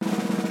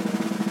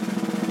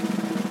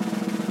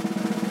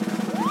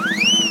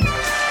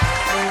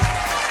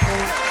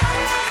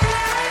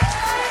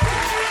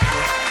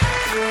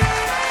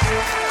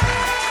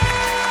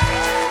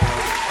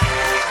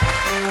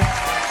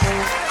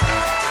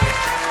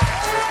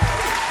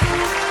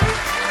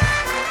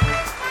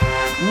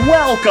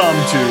Welcome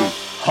to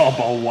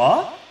Hubba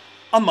What?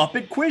 A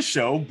Muppet quiz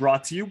show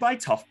brought to you by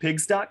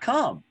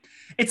ToughPigs.com.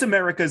 It's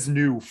America's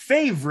new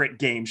favorite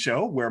game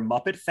show where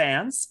Muppet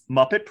fans,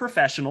 Muppet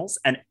professionals,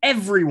 and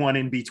everyone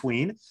in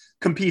between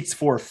competes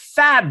for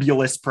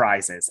fabulous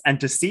prizes and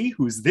to see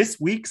who's this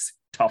week's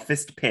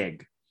toughest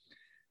pig.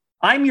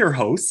 I'm your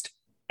host,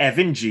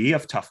 Evan G.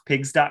 of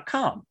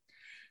ToughPigs.com.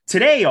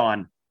 Today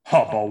on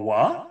Hubba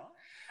What?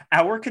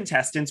 Our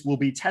contestants will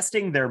be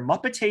testing their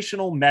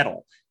Muppetational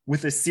mettle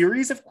with a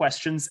series of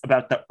questions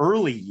about the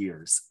early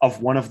years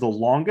of one of the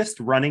longest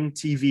running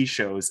TV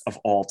shows of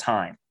all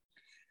time.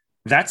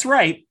 That's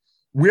right,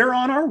 we're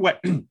on our way.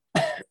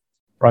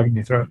 Frog in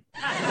your throat.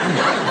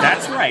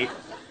 That's right,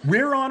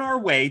 we're on our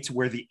way to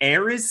where the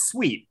air is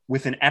sweet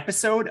with an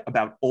episode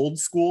about old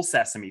school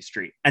Sesame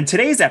Street. And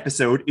today's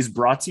episode is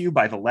brought to you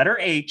by the letter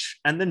H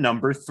and the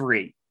number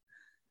 3.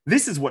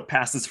 This is what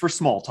passes for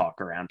small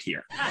talk around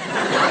here.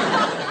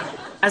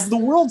 As the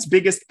world's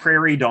biggest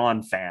Prairie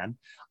Dawn fan,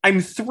 I'm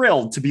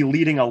thrilled to be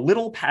leading a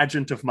little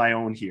pageant of my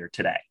own here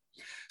today.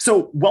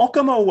 So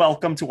welcome, oh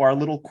welcome to our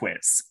little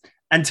quiz.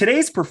 And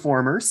today's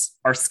performers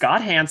are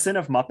Scott Hanson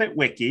of Muppet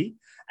Wiki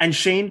and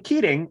Shane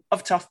Keating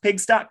of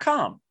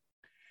ToughPigs.com.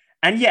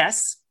 And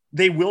yes,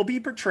 they will be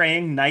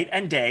portraying night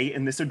and day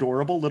in this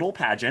adorable little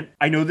pageant.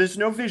 I know there's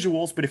no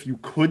visuals, but if you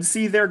could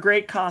see their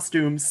great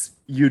costumes,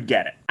 you'd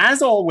get it.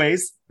 As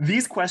always,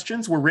 these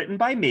questions were written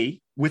by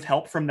me with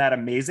help from that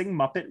amazing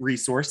Muppet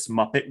resource,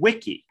 Muppet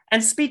Wiki.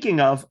 And speaking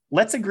of,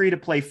 let's agree to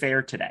play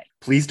fair today.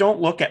 Please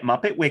don't look at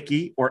Muppet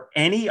Wiki or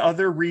any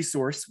other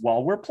resource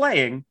while we're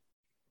playing,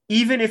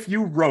 even if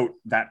you wrote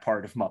that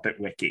part of Muppet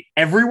Wiki.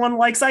 Everyone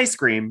likes ice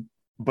cream,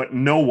 but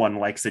no one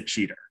likes a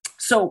cheater.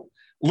 So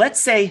let's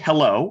say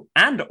hello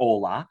and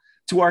hola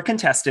to our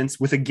contestants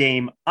with a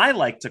game I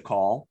like to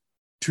call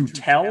To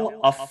Tell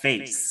a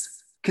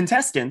Face.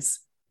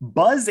 Contestants,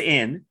 buzz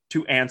in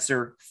to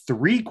answer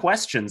 3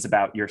 questions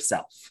about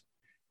yourself.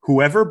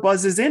 Whoever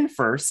buzzes in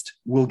first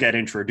will get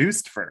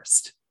introduced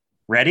first.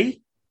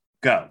 Ready?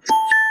 Go.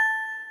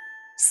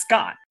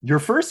 Scott, your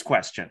first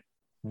question.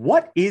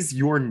 What is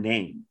your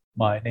name?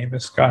 My name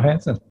is Scott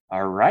Hanson.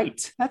 All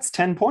right. That's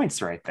 10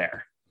 points right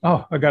there.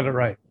 Oh, I got it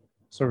right.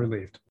 So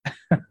relieved.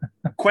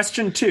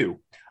 Question 2.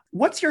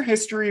 What's your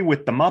history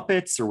with the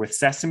Muppets or with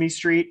Sesame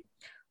Street?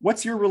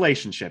 What's your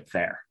relationship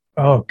there?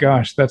 Oh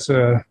gosh, that's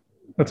a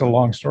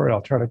long story.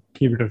 I'll try to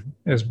keep it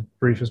as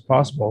brief as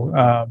possible.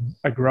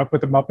 I grew up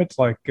with the Muppets,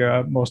 like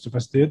most of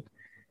us did.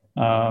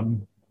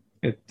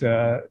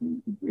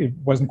 It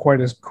wasn't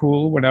quite as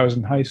cool when I was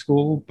in high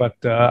school, but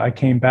I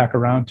came back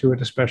around to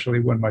it, especially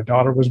when my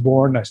daughter was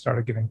born. I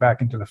started getting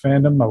back into the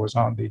fandom. I was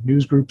on the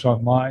news groups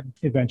online.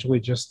 Eventually,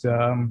 just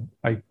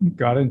I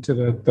got into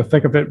the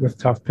thick of it with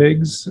Tough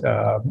Pigs.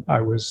 I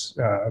was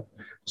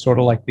sort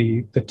of like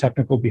the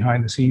technical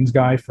behind the scenes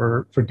guy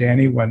for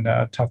Danny when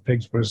Tough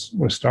Pigs was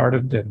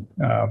started, and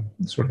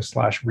sort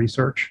of /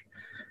 research.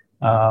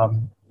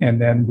 And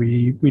then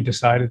we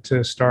decided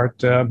to start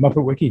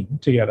Muppet Wiki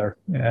together,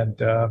 and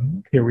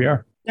here we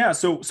are. Yeah.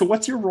 So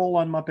what's your role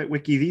on Muppet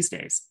Wiki these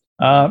days?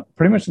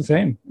 Pretty much the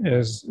same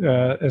as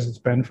it's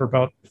been for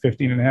about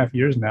 15 and a half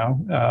years now.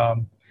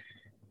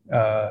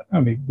 I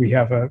mean, we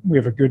have a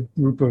good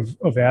group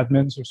of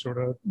admins who sort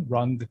of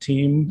run the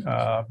team,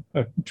 a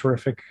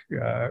terrific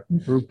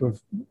group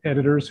of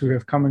editors who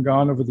have come and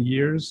gone over the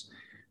years.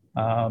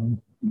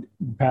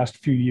 The past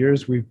few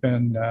years, we've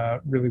been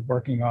really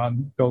working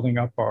on building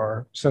up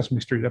our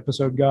Sesame Street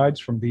episode guides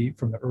from the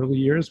early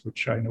years,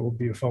 which I know will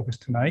be a focus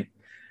tonight.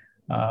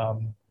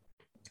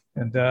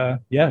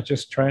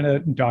 Just trying to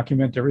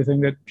document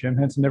everything that Jim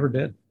Henson never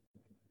did.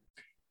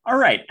 All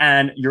right.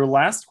 And your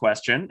last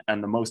question,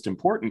 and the most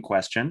important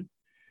question,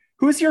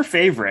 who's your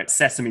favorite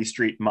Sesame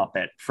Street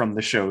Muppet from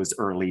the show's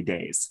early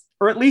days?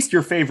 Or at least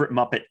your favorite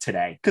Muppet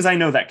today, because I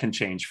know that can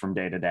change from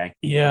day to day.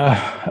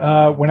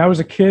 Yeah. When I was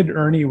a kid,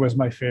 Ernie was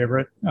my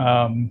favorite.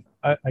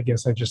 I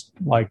guess I just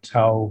liked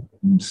how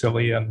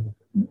silly and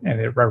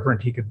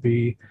irreverent he could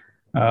be.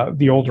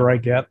 The older I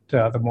get,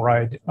 the more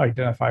I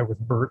identify with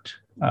Bert.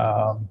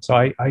 So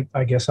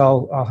I guess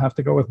I'll have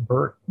to go with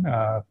Bert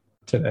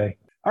today.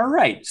 All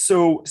right.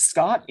 So,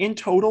 Scott, in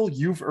total,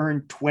 you've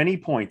earned 20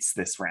 points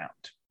this round.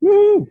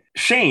 Woo!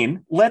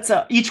 Shane, let's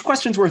each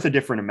question's worth a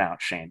different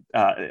amount, Shane.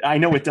 I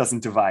know it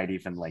doesn't divide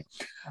evenly.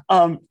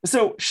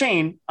 So,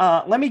 Shane,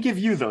 let me give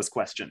you those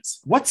questions.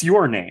 What's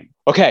your name?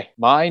 Okay,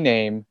 my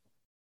name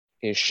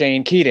is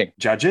Shane Keating.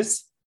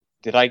 Judges?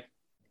 Did I?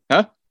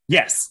 Huh?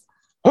 Yes.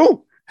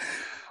 Who?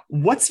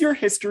 What's your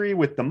history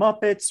with the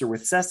Muppets or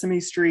with Sesame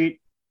Street?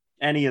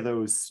 Any of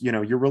those,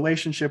 your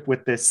relationship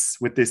with this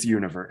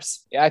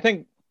universe? Yeah, I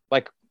think,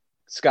 like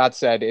Scott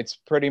said, it's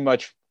pretty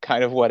much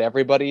kind of what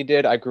everybody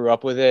did. I grew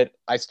up with it.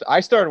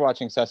 I started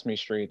watching Sesame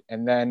Street,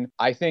 and then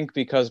I think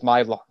because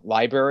my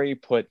library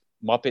put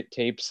Muppet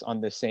tapes on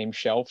the same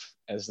shelf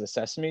as the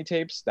Sesame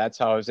tapes, that's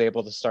how I was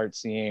able to start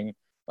seeing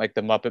like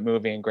the Muppet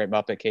Movie and Great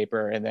Muppet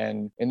Caper. And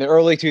then in the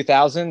early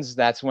 2000s,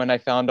 that's when I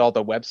found all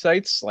the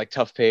websites like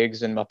Tough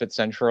Pigs and Muppet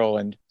Central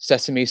and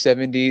Sesame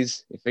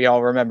 70s, if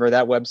y'all remember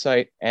that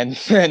website. And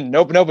then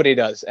nobody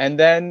does. And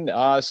then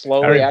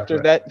slowly after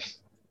that,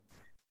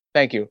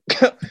 thank you.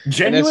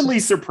 Genuinely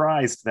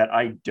surprised that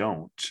I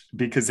don't,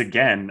 because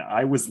again,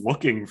 I was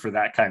looking for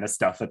that kind of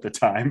stuff at the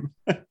time.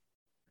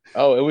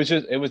 Oh,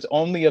 it was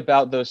only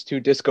about those 2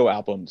 disco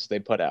albums they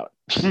put out.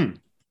 And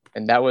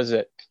that was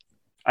it.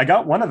 I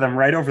got one of them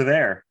right over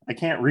there. I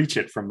can't reach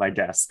it from my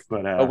desk,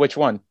 but which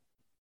one?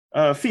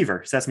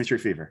 Fever, Sesame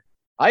Street Fever.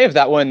 I have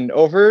that one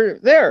over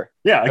there.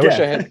 Yeah,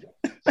 again.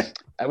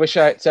 I wish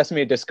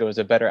Sesame Disco is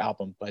a better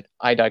album, but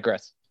I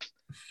digress.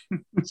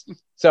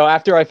 So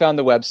after I found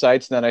the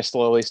websites, then I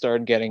slowly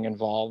started getting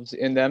involved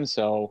in them.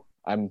 So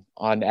I'm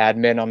on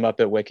admin on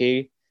Muppet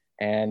Wiki,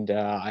 and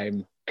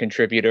I'm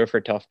contributor for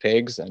Tough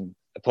Pigs, and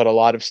I put a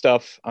lot of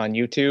stuff on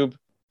YouTube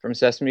from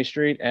Sesame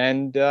Street,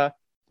 and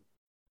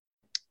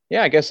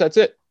yeah, I guess that's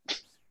it.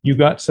 You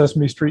got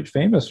Sesame Street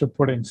famous for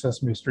putting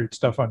Sesame Street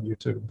stuff on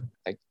YouTube.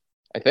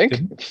 I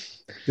think.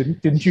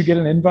 Didn't you get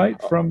an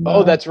invite from?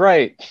 Oh, that's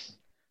right.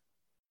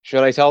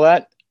 Should I tell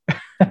that?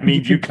 I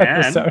mean, you cut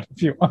can this out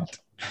if you want.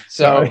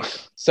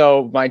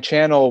 So my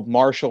channel,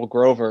 Marshall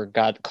Grover,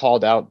 got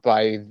called out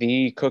by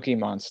the Cookie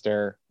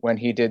Monster when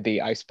he did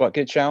the Ice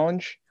Bucket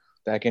Challenge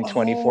back in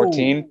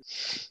 2014.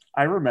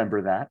 I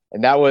remember that.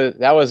 And that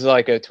was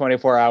like a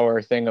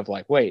 24-hour thing of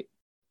like, wait,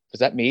 was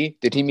that me?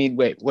 Did he mean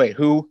wait,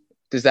 who?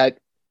 Does that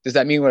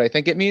mean what I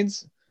think it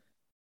means?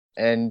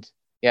 And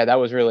yeah, that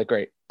was really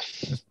great.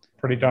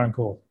 Pretty darn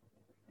cool.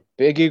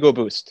 Big ego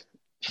boost.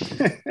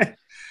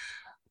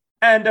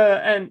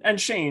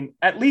 And Shane,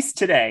 at least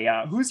today,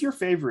 who's your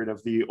favorite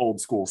of the old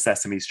school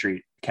Sesame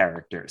Street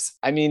characters?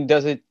 I mean,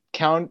 does it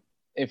count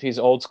if he's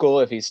old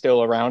school, if he's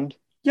still around?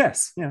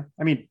 Yes. Yeah.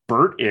 I mean,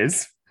 Bert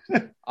is.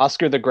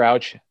 Oscar the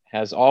Grouch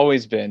has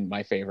always been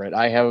my favorite.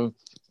 I have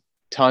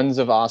tons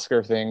of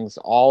Oscar things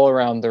all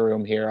around the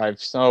room here. I have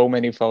so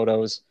many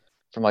photos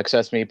from like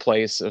Sesame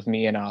Place of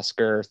me and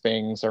Oscar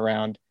things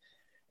around.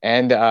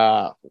 And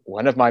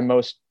one of my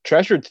most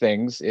treasured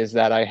things is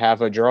that I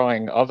have a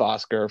drawing of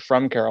Oscar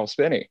from Carol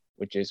Spinney,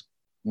 which is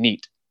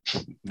neat.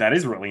 That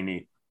is really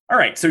neat. All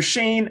right. So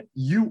Shane,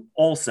 you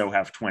also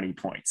have 20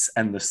 points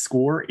and the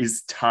score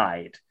is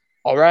tied.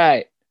 All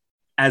right.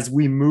 As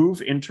we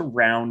move into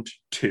round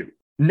 2.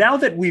 Now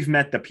that we've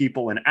met the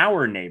people in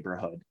our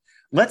neighborhood,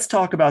 let's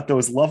talk about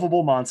those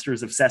lovable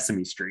monsters of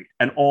Sesame Street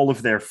and all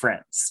of their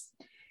friends.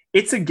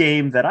 It's a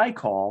game that I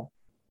call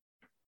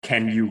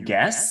Can You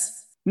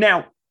Guess?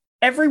 Now,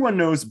 everyone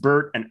knows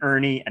Bert and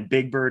Ernie and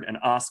Big Bird and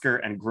Oscar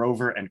and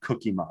Grover and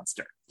Cookie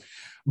Monster.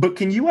 But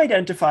can you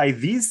identify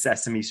these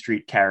Sesame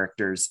Street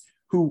characters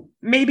who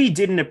maybe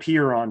didn't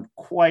appear on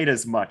quite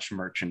as much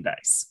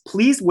merchandise?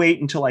 Please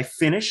wait until I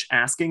finish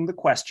asking the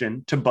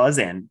question to buzz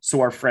in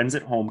so our friends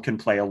at home can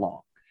play along.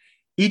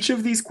 Each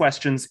of these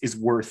questions is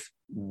worth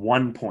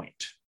 1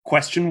 point.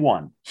 Question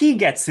 1. He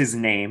gets his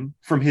name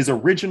from his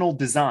original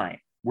design,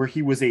 where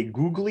he was a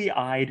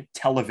googly-eyed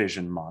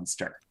television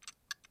monster.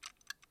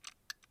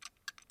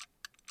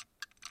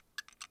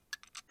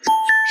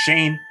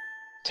 Shane?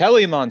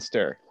 Telly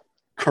Monster.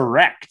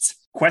 Correct.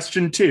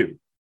 Question 2.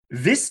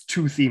 This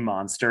toothy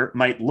monster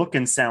might look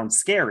and sound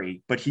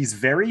scary, but he's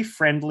very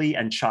friendly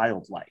and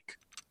childlike.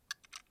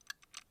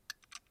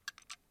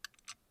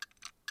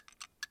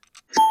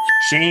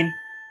 Shane?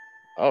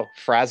 Oh,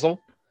 Frazzle.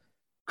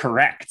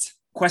 Correct.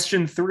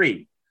 Question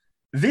 3.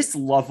 This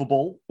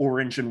lovable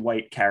orange and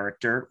white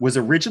character was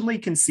originally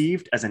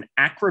conceived as an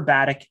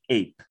acrobatic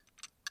ape.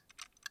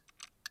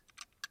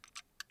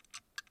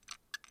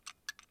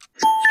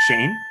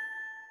 Shane?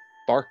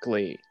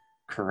 Barkley.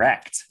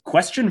 Correct.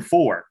 Question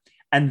 4.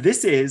 And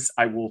this is,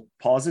 I will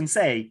pause and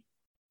say,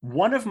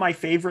 one of my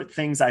favorite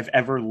things I've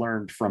ever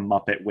learned from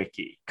Muppet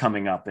Wiki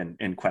coming up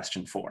in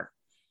question 4.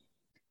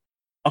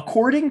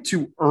 According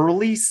to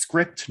early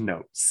script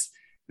notes,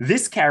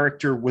 this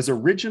character was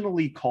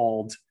originally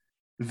called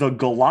the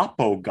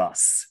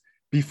Galapagos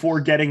before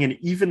getting an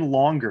even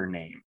longer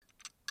name.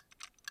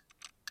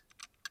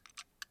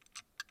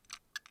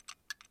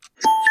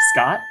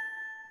 Scott?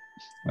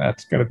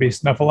 That's going to be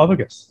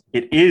Snuffleupagus.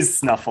 It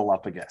is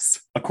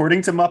Snuffleupagus.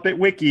 According to Muppet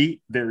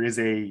Wiki, there is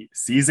a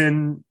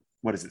season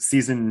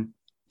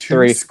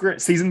 2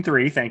 script, season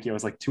 3, thank you. I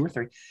was like 2 or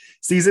 3.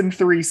 Season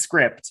 3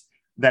 script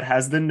that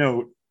has the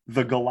note,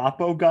 the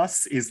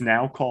Galapagos is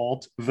now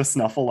called the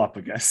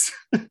Snuffleupagus.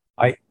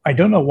 I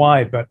don't know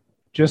why, but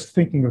just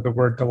thinking of the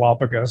word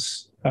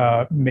Galapagos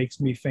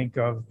makes me think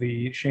of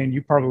Shane,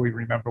 you probably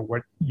remember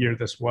what year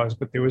this was,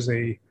 but there was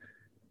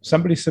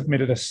somebody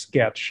submitted a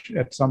sketch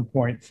at some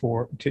point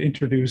to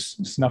introduce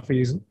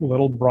Snuffy's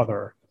little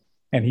brother.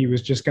 And he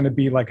was just going to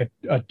be like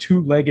a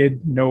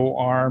 2-legged,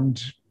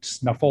 no-armed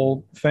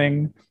Snuffle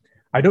thing.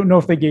 I don't know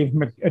if they gave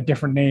him a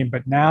different name,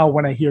 but now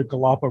when I hear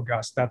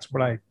Galapagos, that's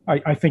what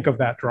I think of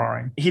that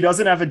drawing. He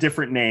doesn't have a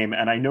different name,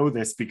 and I know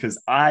this because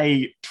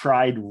I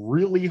tried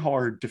really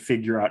hard to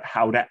figure out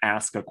how to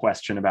ask a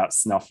question about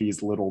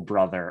Snuffy's little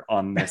brother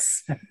on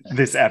this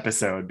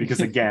episode,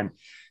 because again,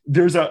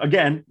 there's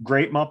a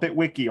great Muppet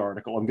Wiki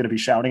article. I'm going to be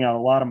shouting out a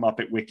lot of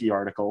Muppet Wiki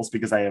articles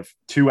because I have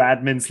two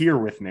admins here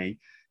with me,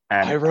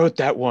 and I wrote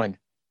that one.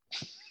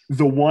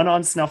 The one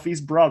on Snuffy's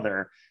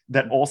brother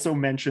that also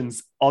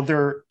mentions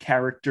other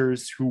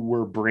characters who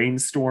were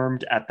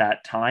brainstormed at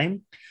that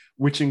time,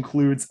 which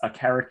includes a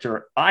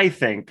character I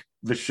think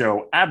the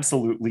show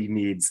absolutely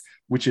needs,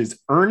 which is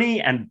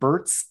Ernie and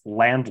Bert's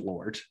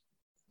landlord.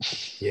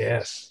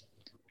 Yes.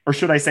 Or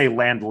should I say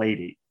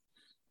landlady?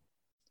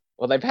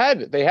 Well,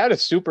 they had a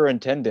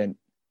superintendent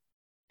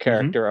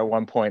character at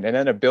one point, and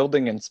then a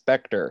building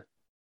inspector.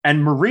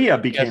 And Maria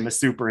became a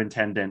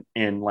superintendent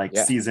in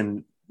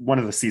one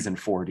of the season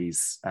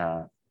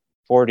 40s.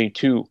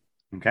 42.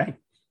 Okay.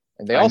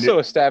 And they also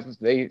established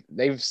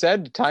they've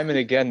said time and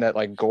again that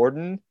like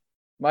Gordon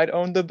might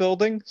own the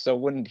building, so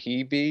wouldn't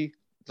he be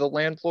the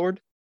landlord?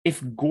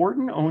 If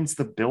Gordon owns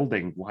the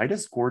building, why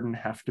does Gordon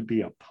have to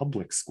be a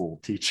public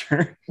school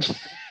teacher?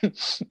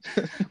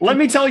 Let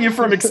me tell you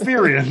from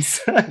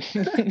experience.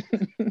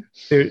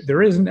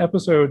 There is an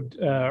episode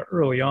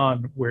early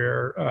on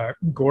where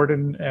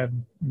Gordon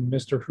and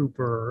Mr.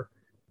 Hooper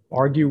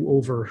argue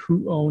over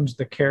who owns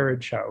the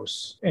carriage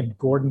house, and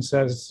Gordon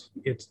says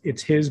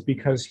it's his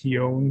because he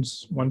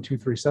owns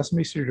 123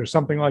 Sesame Street or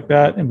something like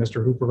that, and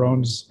Mr. Hooper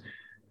owns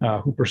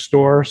Hooper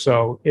Store.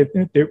 So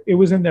it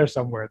was in there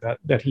somewhere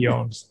that he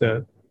owns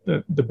the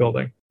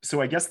building.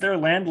 So I guess their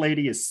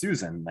landlady is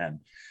Susan then.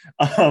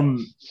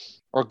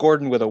 Or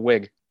Gordon with a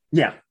wig.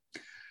 Yeah.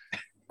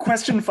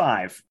 Question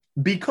 5.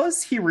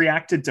 Because he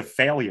reacted to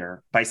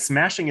failure by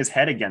smashing his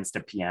head against a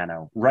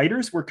piano,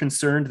 writers were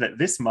concerned that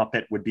this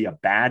Muppet would be a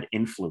bad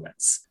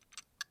influence.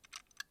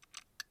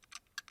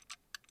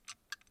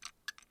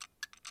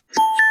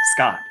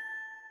 Scott.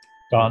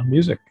 Don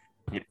Music.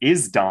 It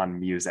is Don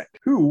Music,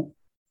 who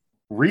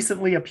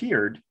recently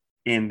appeared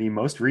in the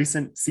most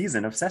recent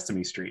season of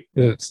Sesame Street.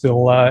 Is it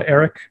still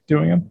Eric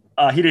doing him?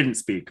 He didn't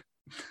speak.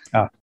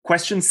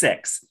 Question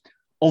 6.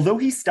 Although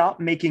he stopped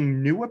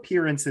making new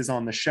appearances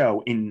on the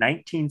show in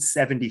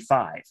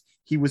 1975,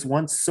 he was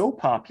once so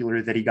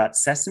popular that he got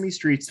Sesame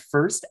Street's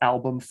first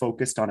album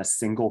focused on a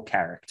single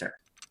character.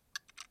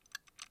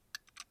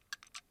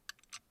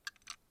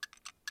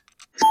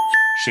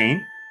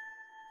 Shane?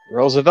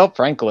 Roosevelt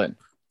Franklin.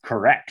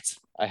 Correct.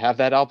 I have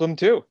that album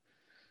too.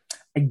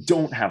 I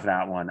don't have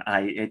that one.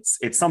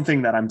 It's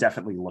something that I'm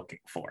definitely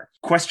looking for.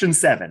 Question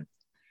 7.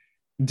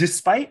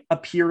 Despite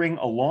appearing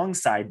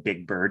alongside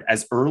Big Bird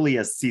as early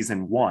as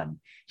season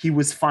 1, he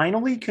was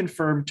finally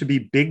confirmed to be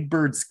Big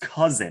Bird's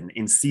cousin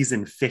in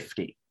season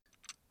 50.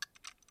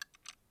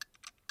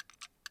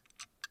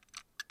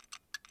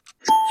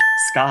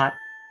 Scott.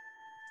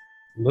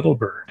 Little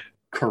Bird.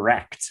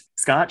 Correct.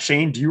 Scott,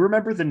 Shane, do you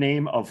remember the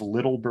name of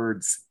Little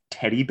Bird's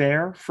teddy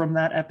bear from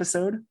that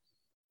episode?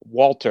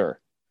 Walter.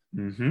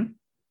 Mm-hmm.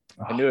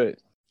 I knew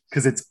it.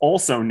 Because it's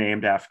also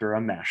named after a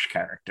MASH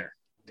character.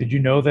 Did you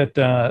know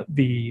that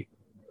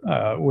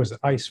was it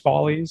Ice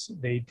Follies?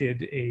 They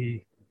did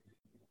a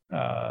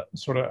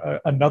sort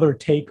of another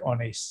take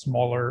on a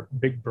smaller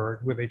Big Bird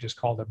where they just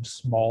called him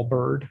Small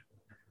Bird.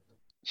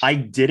 I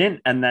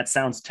didn't, and that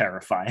sounds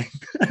terrifying.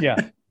 Yeah,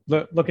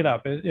 look it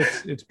up.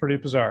 It's pretty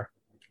bizarre.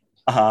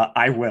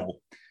 I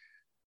will.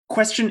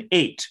 Question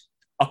 8.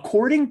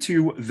 According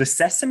to the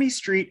Sesame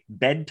Street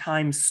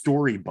Bedtime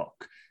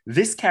Storybook,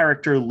 this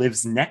character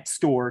lives next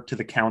door to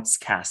the Count's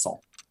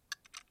castle.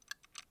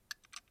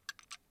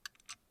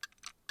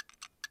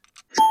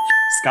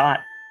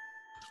 Scott.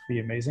 The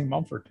Amazing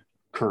Mumford.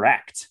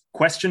 Correct.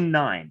 Question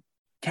 9.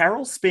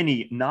 Carol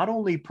Spinney not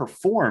only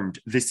performed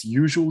this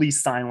usually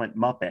silent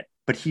Muppet,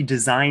 but he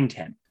designed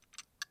him.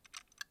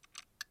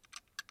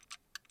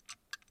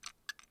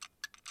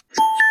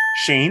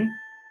 Shane?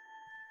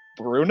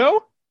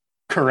 Bruno?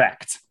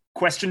 Correct.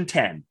 Question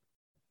 10.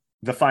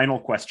 The final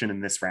question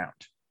in this round.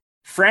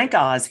 Frank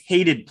Oz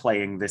hated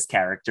playing this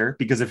character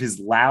because of his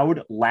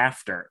loud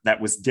laughter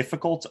that was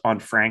difficult on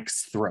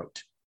Frank's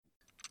throat.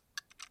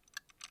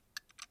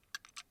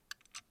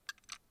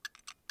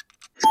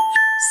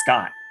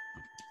 Scott.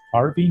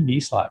 Harvey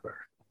Kneeslapper.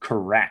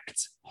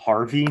 Correct.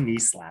 Harvey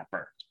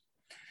Kneeslapper.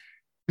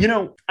 You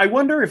know, I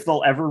wonder if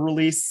they'll ever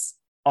release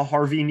a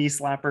Harvey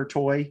Kneeslapper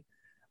toy,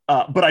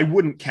 but I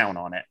wouldn't count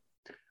on it.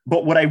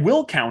 But what I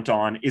will count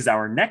on is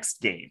our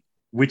next game,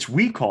 which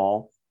we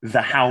call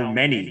the How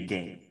Many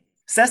game.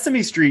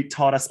 Sesame Street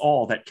taught us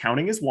all that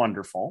counting is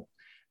wonderful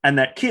and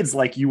that kids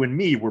like you and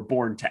me were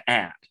born to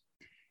add.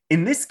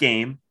 In this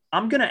game,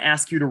 I'm going to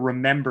ask you to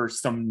remember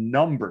some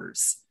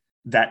numbers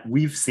that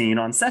we've seen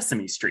on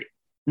Sesame Street.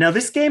 Now,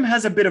 this game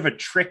has a bit of a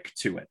trick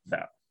to it,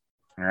 though.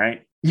 All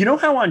right. You know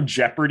how on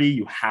Jeopardy,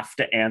 you have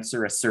to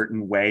answer a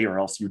certain way or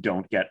else you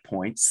don't get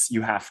points?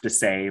 You have to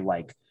say,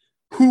 like,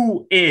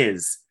 who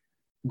is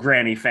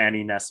Granny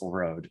Fanny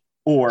Nesselrode?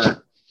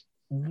 Or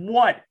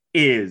what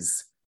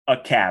is a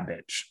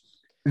cabbage.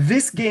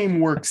 This game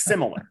works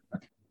similar.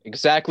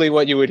 Exactly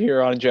what you would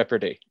hear on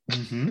Jeopardy.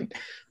 Mm-hmm.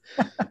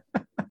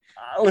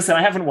 Listen,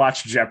 I haven't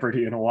watched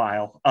Jeopardy in a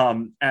while.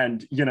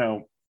 And,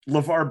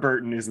 LeVar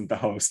Burton isn't the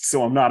host,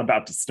 so I'm not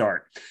about to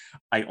start.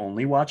 I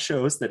only watch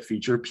shows that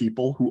feature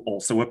people who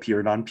also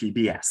appeared on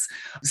PBS.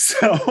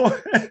 So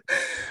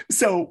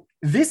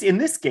in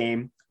this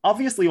game,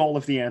 obviously all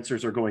of the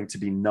answers are going to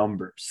be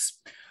numbers.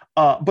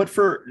 But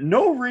for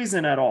no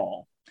reason at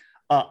all,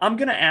 I'm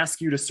going to ask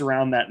you to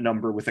surround that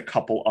number with a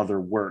couple other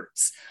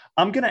words.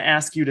 I'm going to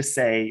ask you to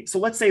say, so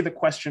let's say the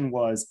question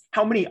was,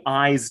 how many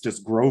eyes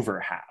does Grover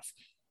have?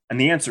 And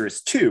the answer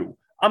is 2.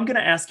 I'm going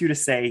to ask you to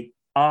say,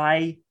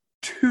 I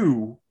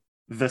to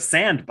the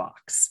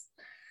sandbox.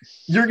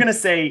 You're going to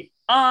say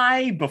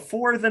I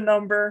before the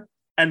number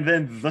and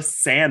then the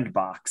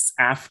sandbox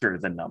after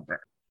the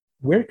number.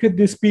 Where could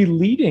this be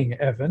leading,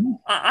 Evan?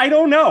 I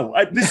don't know.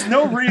 There's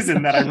no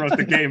reason that I wrote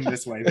the game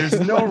this way. There's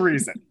no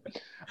reason.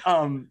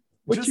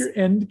 What's your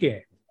end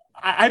game?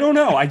 I don't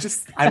know. I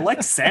like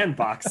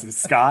sandboxes,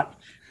 Scott.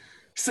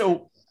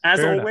 So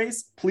as Fair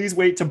always, please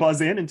wait to buzz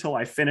in until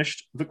I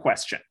finished the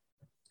question.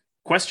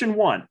 Question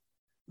 1.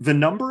 The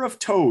number of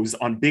toes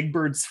on Big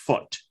Bird's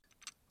foot.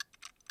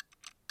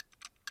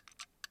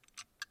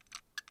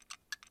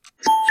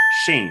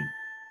 Shane.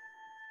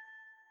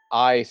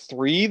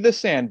 I3 the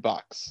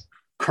sandbox.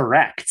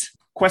 Correct.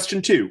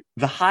 Question 2.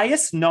 The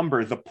highest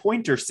number the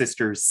Pointer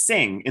Sisters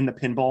sing in the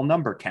pinball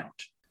number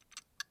count.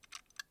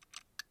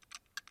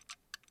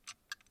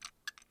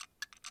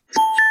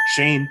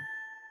 Shane.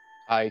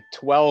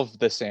 I12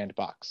 the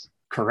sandbox.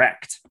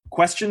 Correct.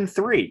 Question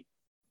 3.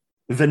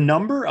 The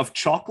number of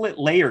chocolate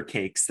layer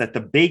cakes that the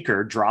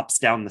baker drops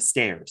down the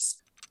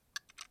stairs.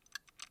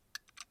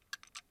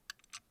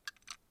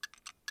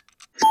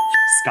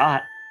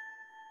 Scott.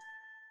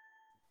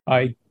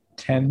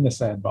 I10 the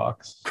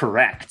sandbox.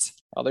 Correct.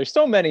 Oh, there's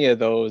so many of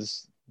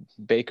those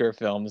Baker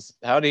films.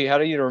 How do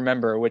you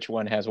remember which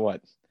one has what?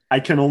 I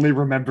can only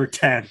remember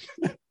 10.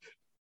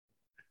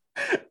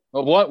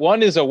 Well,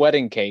 one is a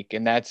wedding cake,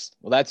 and that's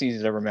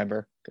easy to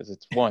remember because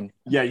it's one.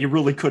 Yeah, you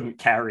really couldn't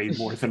carry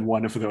more than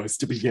one of those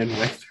to begin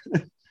with.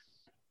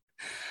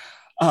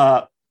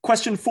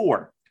 Question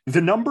 4.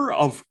 The number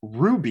of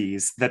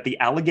rubies that the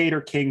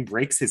Alligator King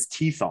breaks his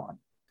teeth on.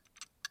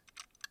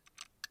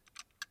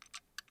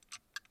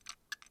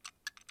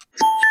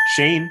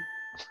 Shane.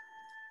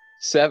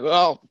 7.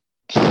 Oh,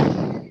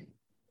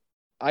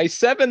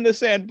 I7 the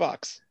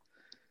sandbox.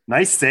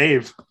 Nice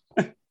save.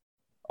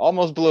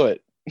 Almost blew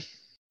it.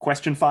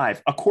 Question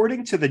 5.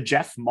 According to the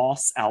Jeff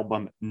Moss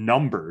album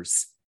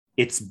Numbers,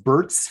 it's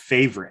Bert's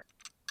favorite.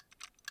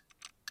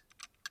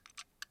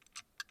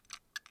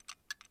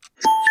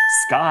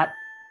 Scott.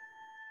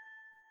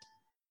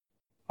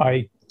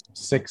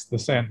 I6 the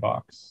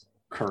sandbox.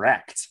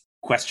 Correct.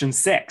 Question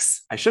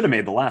 6. I should have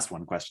made the last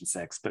one question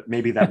 6, but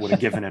maybe that would have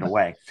given it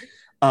away.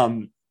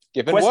 Given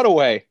what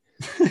away?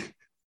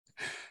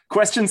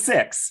 Question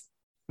 6.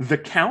 The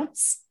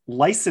Count's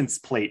license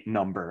plate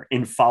number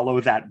in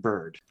Follow That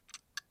Bird.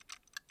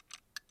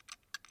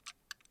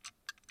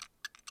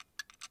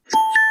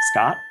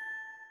 Scott.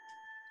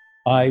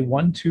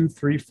 I1, 2,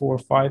 3, 4,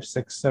 5,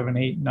 6, 7,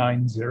 8,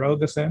 9, 0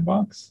 the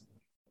sandbox.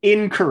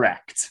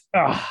 Incorrect.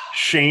 Ah,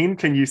 Shane,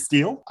 can you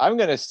steal? I'm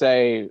gonna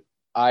say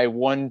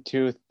I1,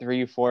 2,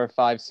 3, 4,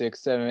 5,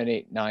 6, 7,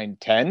 8, 9,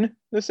 10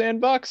 the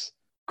sandbox.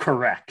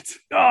 Correct.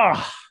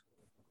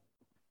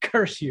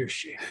 curse you,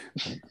 Shane.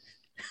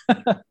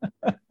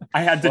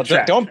 I had to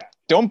check.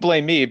 Don't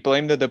blame me.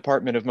 Blame the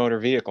Department of Motor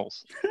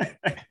Vehicles.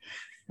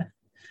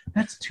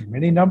 That's too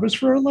many numbers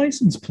for a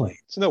license plate.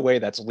 There's no way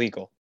that's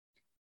legal.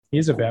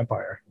 He's a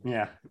vampire.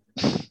 Yeah.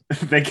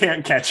 They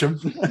can't catch him.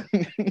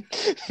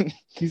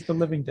 He's the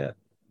living dead.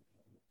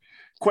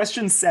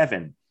 Question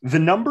 7. The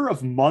number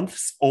of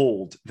months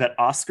old that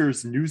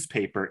Oscar's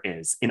newspaper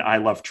is in I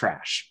Love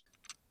Trash.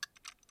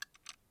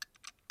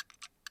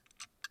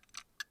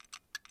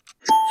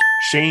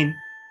 Shane.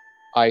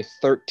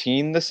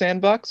 I13 the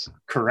sandbox.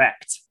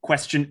 Correct.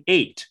 Question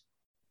 8.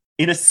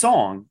 In a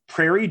song,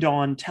 Prairie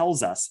Dawn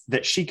tells us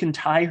that she can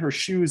tie her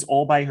shoes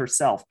all by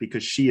herself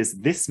because she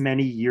is this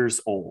many years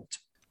old.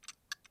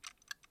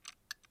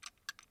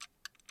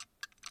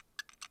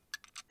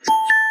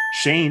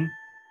 Shane.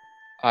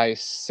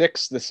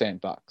 I6 the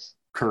sandbox.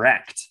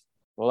 Correct.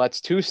 Well, that's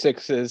 2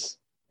 6s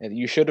that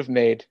you should have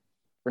made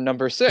for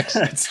number 6.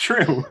 That's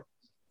true.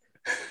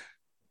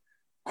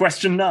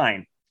 Question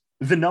 9.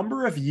 The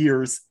number of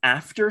years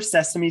after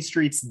Sesame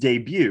Street's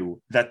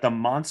debut that the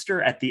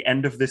monster at the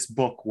end of this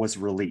book was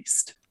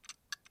released.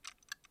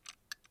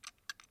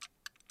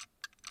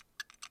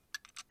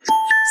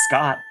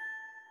 Scott.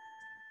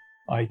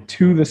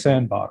 I2 the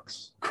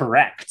sandbox.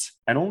 Correct.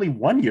 And only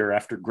 1 year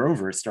after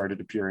Grover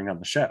started appearing on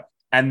the show.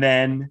 And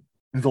then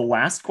the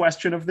last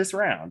question of this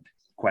round,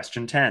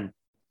 question 10.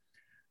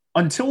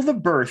 Until the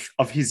birth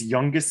of his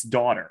youngest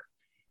daughter,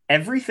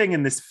 everything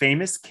in this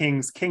famous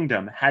king's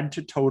kingdom had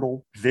to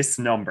total this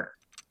number.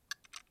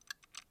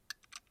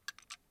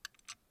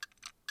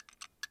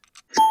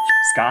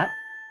 Scott.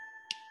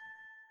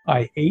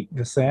 I ate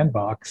the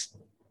sandbox.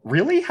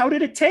 Really? How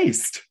did it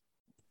taste?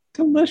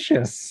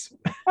 Delicious.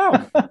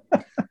 Oh,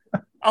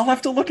 I'll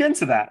have to look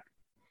into that.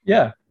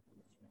 Yeah.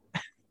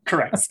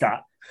 Correct,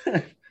 Scott.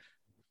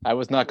 I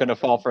was not going to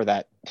fall for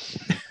that.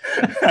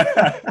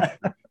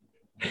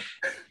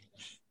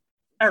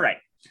 All right.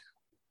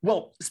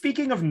 Well,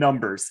 speaking of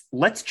numbers,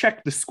 let's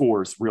check the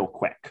scores real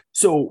quick.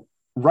 So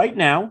right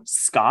now,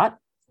 Scott,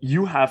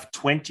 you have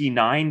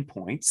 29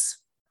 points.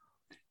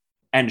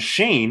 And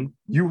Shane,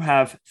 you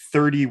have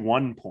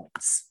 31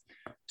 points.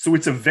 So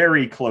it's a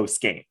very close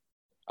game.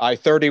 I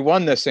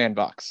 31 the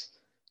sandbox.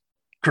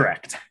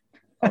 Correct.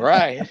 All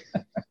right.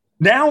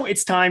 Now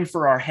it's time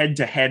for our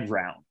head-to-head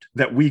round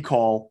that we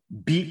call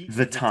Beat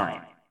the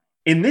Time.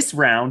 In this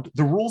round,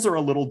 the rules are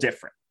a little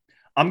different.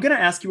 I'm going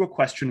to ask you a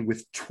question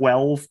with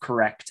 12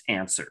 correct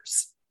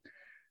answers.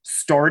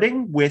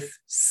 Starting with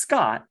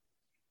Scott,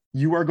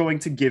 you are going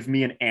to give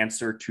me an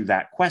answer to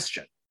that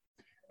question.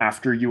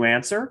 After you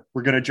answer,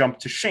 we're going to jump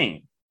to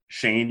Shane.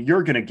 Shane,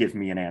 you're going to give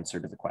me an answer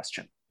to the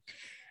question.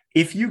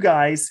 If you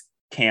guys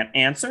can't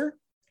answer,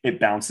 it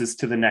bounces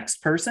to the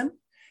next person.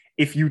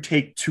 If you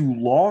take too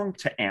long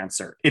to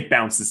answer, it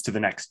bounces to the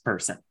next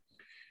person.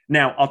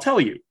 Now, I'll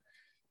tell you,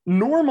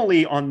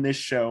 normally on this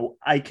show,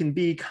 I can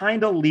be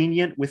kind of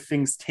lenient with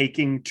things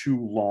taking too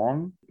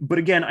long. But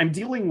again, I'm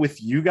dealing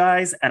with you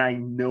guys, and I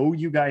know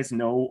you guys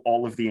know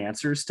all of the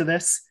answers to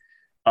this,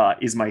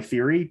 is my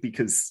theory,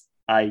 because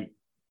I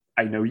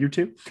know you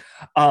two.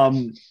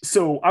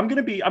 So I'm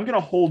gonna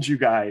hold you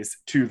guys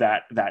to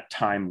that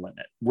time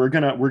limit. We're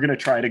gonna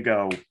try to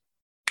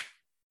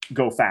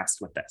go fast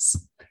with this.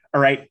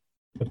 All right.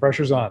 The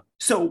pressure's on.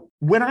 So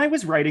when I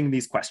was writing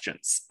these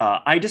questions,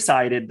 I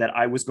decided that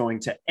I was going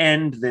to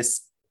end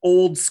this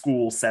old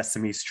school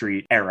Sesame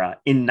Street era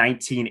in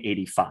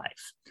 1985.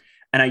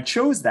 And I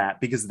chose that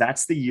because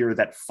that's the year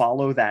that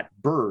Follow That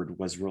Bird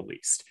was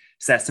released,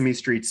 Sesame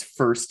Street's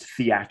first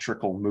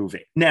theatrical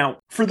movie. Now,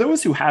 for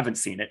those who haven't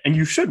seen it, and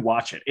you should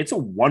watch it, it's a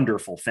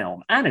wonderful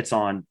film, and it's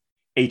on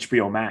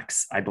HBO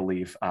Max, I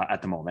believe,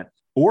 at the moment,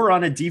 or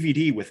on a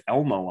DVD with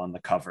Elmo on the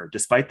cover,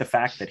 despite the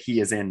fact that he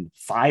is in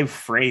 5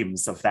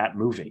 frames of that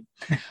movie.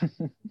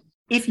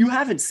 If you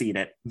haven't seen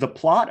it, the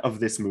plot of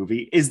this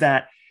movie is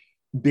that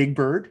Big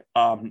Bird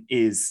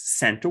is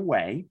sent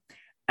away,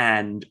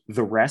 and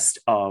the rest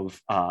of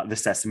the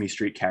Sesame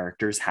Street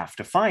characters have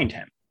to find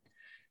him.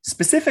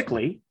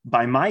 Specifically,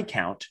 by my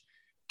count,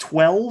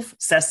 12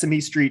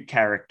 Sesame Street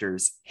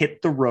characters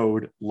hit the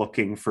road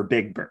looking for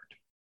Big Bird.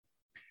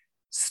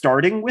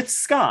 Starting with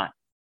Scott,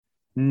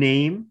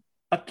 name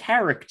a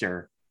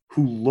character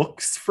who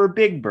looks for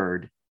Big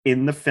Bird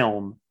in the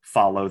film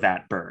Follow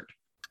That Bird.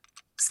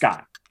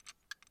 Scott.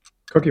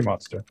 Cookie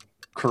Monster.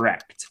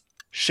 Correct.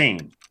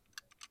 Shane.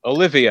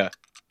 Olivia.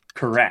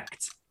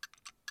 Correct.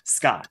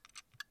 Scott.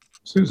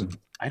 Susan.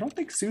 I don't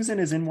think Susan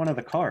is in one of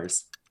the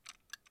cars.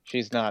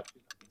 She's not.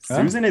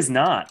 Susan is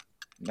not.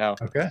 No.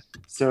 Okay.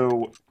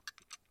 So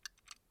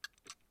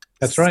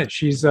that's right.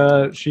 She's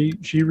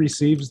she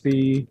receives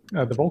the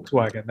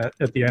Volkswagen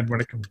at the end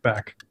when it comes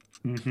back.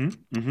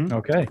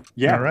 Okay.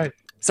 Yeah. All right.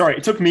 Sorry,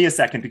 it took me a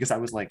second because I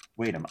was like,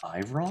 wait, am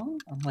I wrong?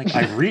 I'm like,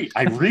 I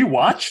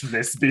rewatched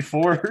this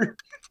before.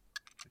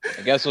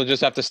 I guess we'll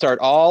just have to start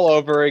all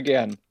over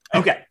again.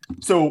 Okay.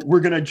 So we're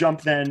gonna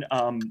jump then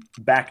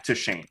back to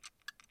Shane.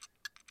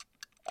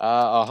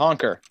 A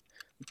honker.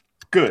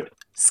 Good.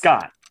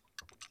 Scott.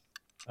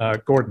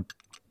 Gordon.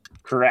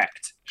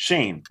 Correct.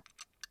 Shane.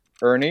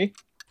 Ernie.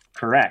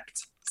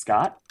 Correct.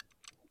 Scott.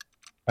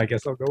 I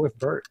guess I'll go with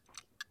Bert.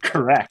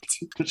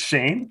 Correct.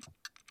 Shane.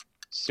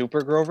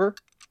 Super Grover.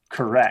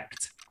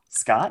 Correct.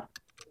 Scott.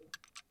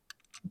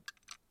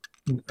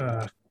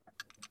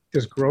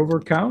 Does Grover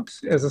count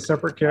as a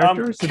separate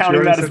character? I'm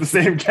counting that as the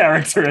same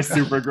character as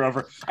Super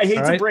Grover. I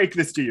hate to break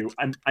this to you.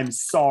 I'm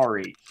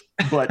sorry,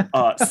 but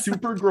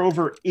Super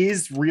Grover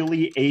is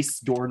really Ace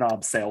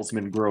Doorknob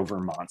Salesman Grover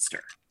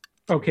Monster.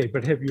 Okay,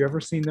 but have you ever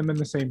seen them in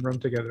the same room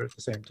together at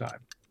the same time?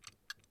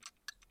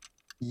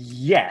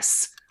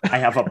 Yes. I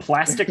have a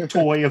plastic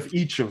toy of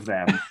each of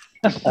them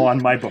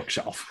on my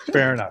bookshelf.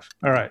 Fair enough.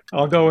 All right.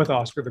 I'll go with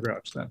Oscar the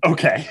Grouch then.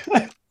 Okay.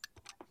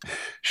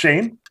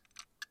 Shane?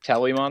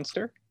 Telly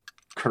Monster.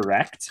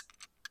 Correct.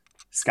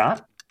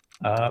 Scott?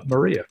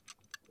 Maria.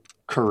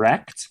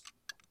 Correct.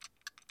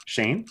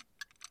 Shane?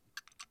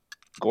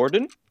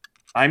 Gordon?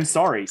 I'm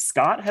sorry.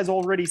 Scott has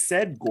already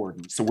said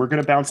Gordon, so we're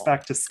going to bounce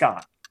back to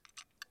Scott.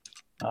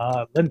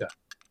 Linda.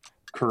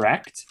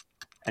 Correct.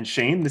 And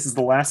Shane, this is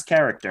the last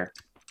character.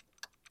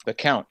 The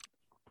Count.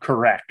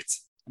 Correct.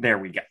 There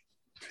we go.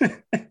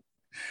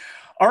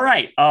 All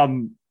right.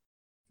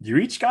 You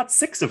each got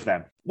 6 of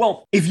them.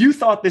 Well, if you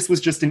thought this was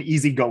just an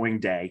easygoing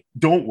day,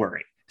 don't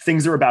worry.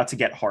 Things are about to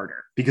get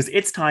harder because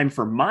it's time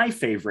for my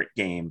favorite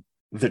game,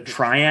 The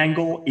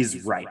Triangle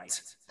is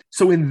Right.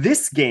 So in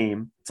this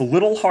game, it's a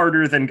little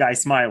harder than Guy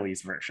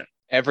Smiley's version.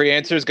 Every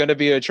answer is going to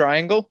be a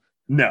triangle?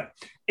 No.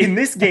 In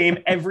this game,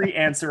 every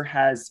answer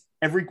has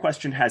every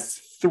question has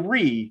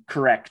 3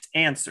 correct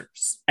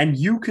answers, and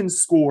you can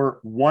score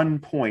 1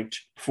 point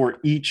for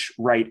each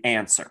right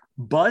answer.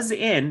 Buzz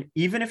in,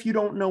 even if you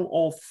don't know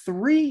all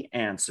 3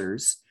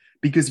 answers,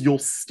 because you'll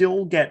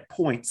still get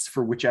points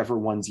for whichever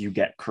ones you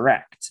get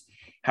correct.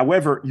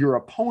 However, your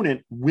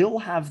opponent will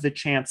have the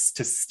chance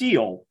to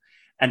steal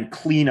and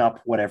clean up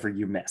whatever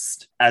you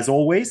missed. As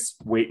always,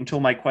 wait until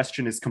my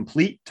question is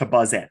complete to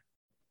buzz in.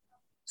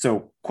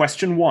 So,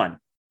 question 1.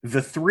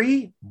 The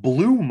 3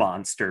 blue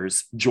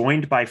monsters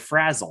joined by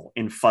Frazzle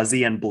in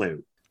Fuzzy and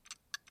Blue.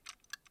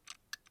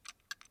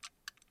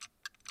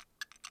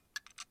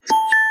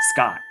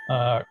 Scott.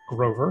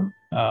 Grover,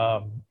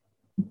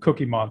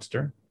 Cookie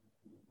Monster,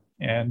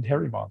 and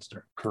Harry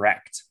Monster.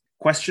 Correct.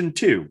 Question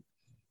 2.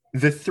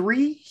 The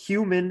 3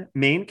 human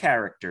main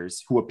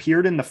characters who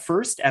appeared in the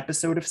first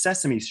episode of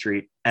Sesame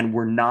Street and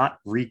were not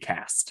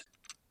recast.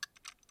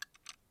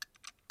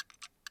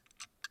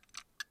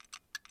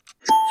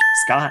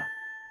 Scott.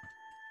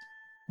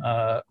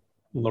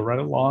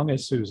 Loretta Long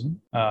as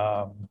Susan,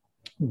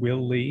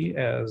 Will Lee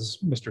as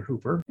Mr.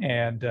 Hooper,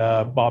 and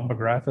Bob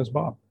McGrath as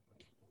Bob.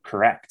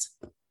 Correct.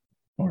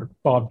 Or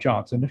Bob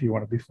Johnson, if you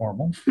want to be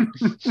formal.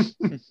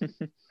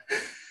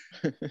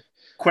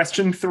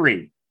 Question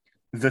 3.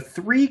 The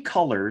 3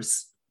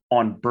 colors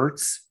on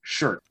Bert's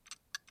shirt.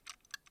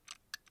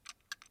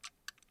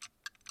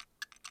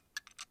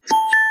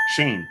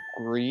 Shane.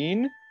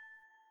 Green,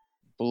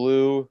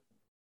 blue,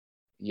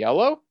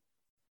 yellow.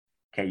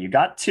 Okay, you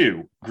got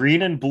 2.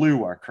 Green and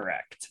blue are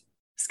correct.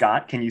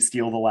 Scott, can you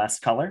steal the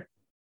last color?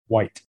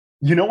 White.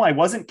 You know, I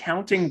wasn't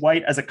counting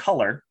white as a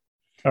color.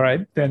 All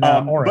right, then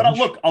orange. But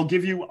look, I'll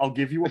give you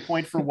a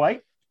point for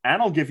white,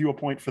 and I'll give you a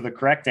point for the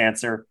correct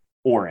answer,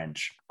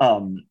 orange.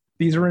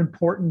 These are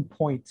important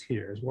points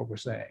here, is what we're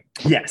saying.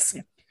 Yes.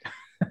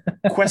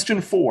 Question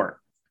 4.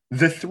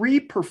 The 3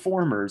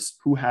 performers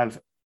who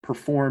have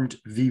performed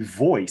the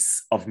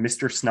voice of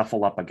Mr.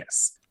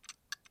 Snuffleupagus.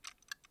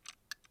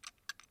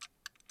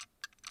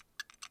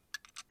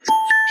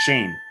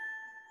 Shane.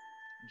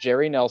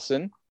 Jerry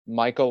Nelson,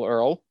 Michael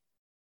Earl,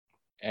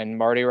 and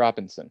Marty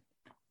Robinson.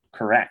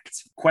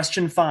 Correct.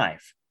 Question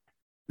 5.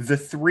 The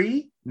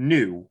 3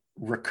 new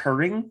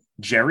recurring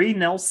Jerry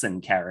Nelson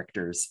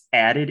characters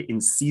added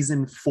in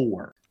season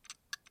 4.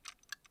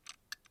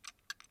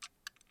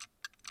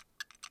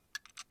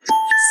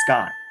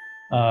 Scott.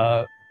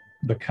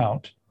 The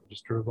Count.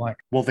 Just drew a blank.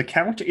 Well, the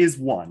Count is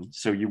 1,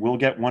 so you will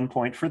get 1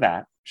 point for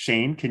that.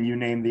 Shane, can you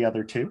name the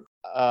other 2?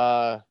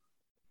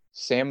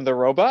 Sam the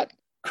Robot?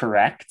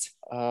 Correct.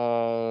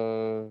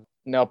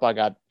 Nope, I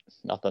got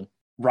nothing.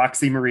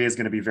 Roxy Marie is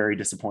going to be very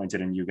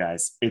disappointed in you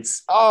guys.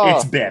 It's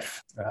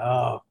Biff.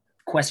 Oh.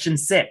 Question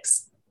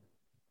 6.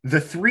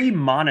 The 3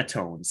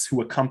 monotones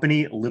who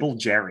accompany Little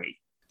Jerry.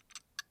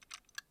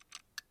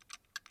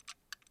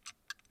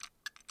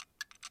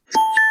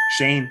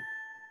 Shane.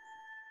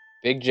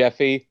 Big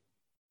Jeffy,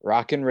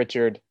 Rockin'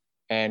 Richard,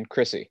 and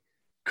Chrissy.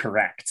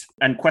 Correct.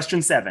 And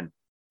question 7.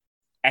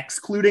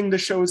 Excluding the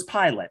show's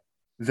pilot,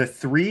 the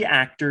 3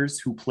 actors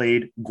who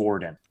played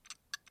Gordon.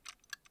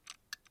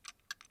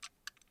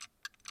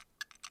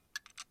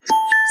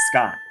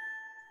 Scott.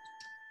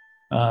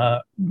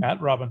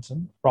 Matt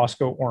Robinson,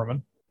 Roscoe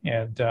Orman,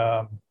 and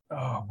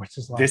what's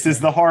his last name? This is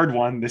the hard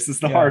one.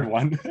 Hard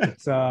one.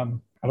 It's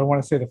I don't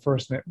want to say the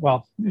first name.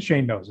 Well,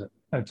 Shane knows it.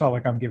 It's not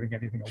like I'm giving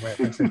anything away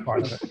if I say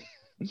part of it.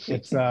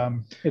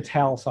 It's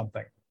Hal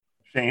something.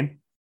 Shane.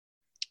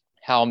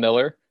 Hal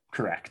Miller.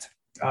 Correct.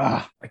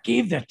 I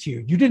gave that to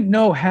you. You didn't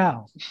know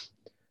Hal.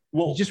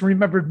 Well, you just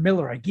remembered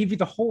Miller. I gave you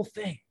the whole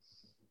thing.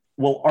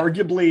 Well,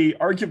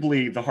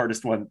 arguably the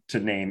hardest one to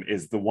name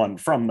is the one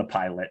from the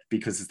pilot,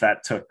 because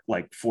that took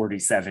like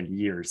 47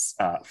 years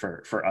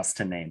for us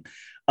to name.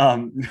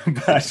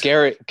 But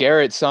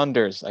Garrett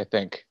Saunders, I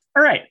think.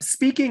 All right.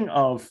 Speaking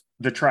of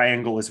The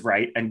Triangle is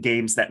Right and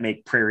games that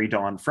make Prairie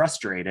Dawn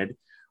frustrated,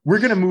 we're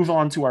going to move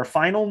on to our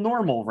final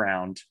normal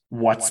round,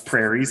 What's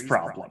Prairie's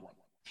Problem?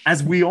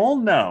 As we all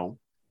know,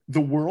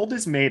 the world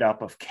is made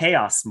up of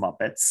chaos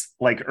Muppets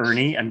like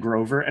Ernie and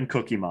Grover and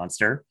Cookie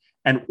Monster,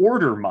 and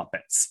order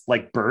Muppets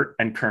like Bert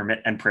and Kermit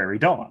and Prairie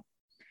Dawn.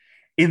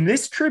 In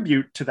this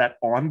tribute to that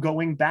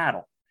ongoing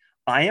battle,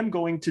 I am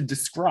going to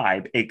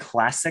describe a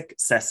classic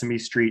Sesame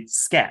Street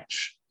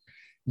sketch.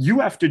 You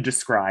have to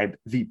describe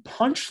the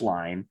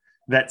punchline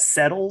that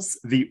settles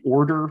the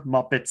order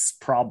Muppets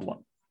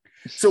problem.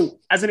 So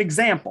as an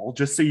example,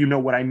 just so you know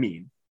what I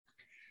mean,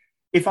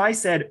 if I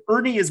said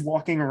Ernie is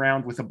walking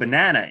around with a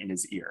banana in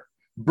his ear,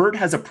 Bert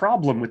has a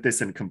problem with this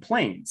and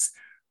complains.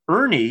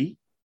 Ernie,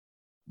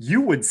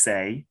 you would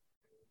say,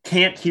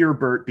 can't hear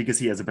Bert because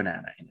he has a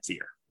banana in his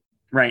ear,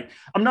 right?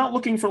 I'm not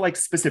looking for like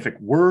specific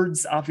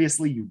words.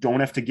 Obviously, you don't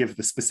have to give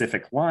the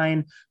specific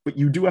line, but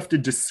you do have to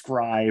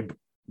describe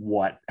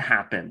what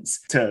happens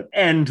to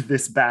end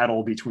this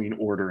battle between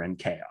order and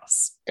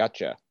chaos.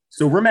 Gotcha.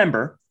 So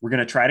remember, we're going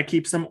to try to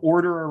keep some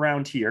order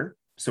around here.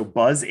 So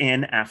buzz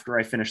in after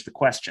I finish the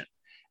question.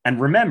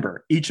 And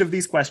remember, each of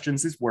these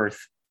questions is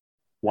worth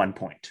 1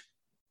 point.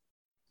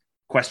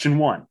 Question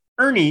 1.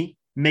 Ernie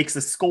makes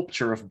a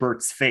sculpture of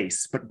Bert's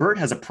face, but Bert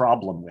has a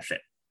problem with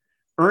it.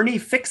 Ernie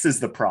fixes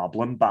the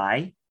problem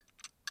by...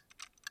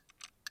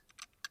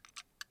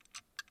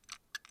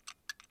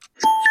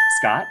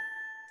 Scott?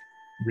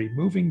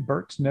 Removing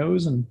Bert's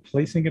nose and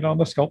placing it on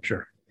the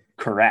sculpture.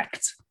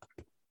 Correct.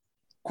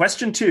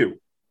 Question 2.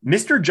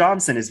 Mr.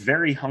 Johnson is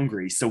very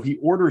hungry, so he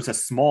orders a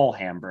small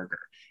hamburger.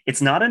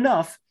 It's not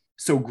enough,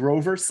 so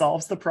Grover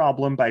solves the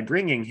problem by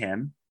bringing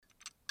him...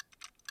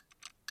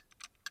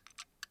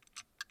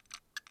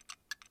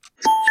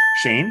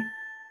 Shane?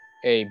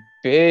 A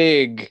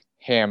big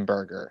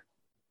hamburger.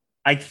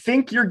 I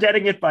think you're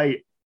getting it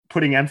by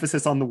putting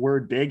emphasis on the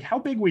word big. How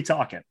big are we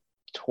talking?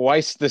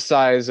 Twice the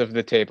size of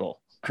the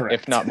table. Correct.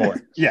 If not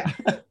more. Yeah.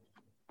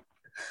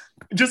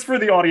 Just for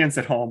the audience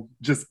at home,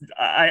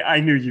 I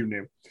knew you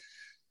knew.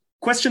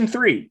 Question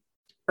 3.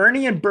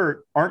 Ernie and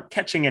Bert aren't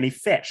catching any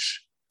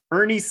fish.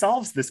 Ernie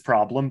solves this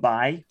problem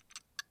by...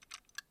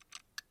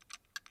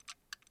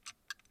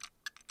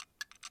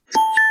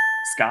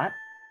 Scott?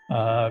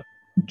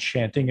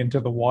 Chanting into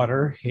the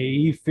water,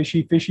 hey,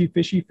 fishy, fishy,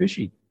 fishy,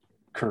 fishy.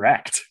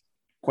 Correct.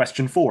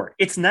 Question 4.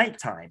 It's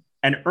nighttime,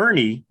 and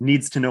Ernie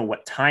needs to know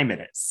what time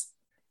it is.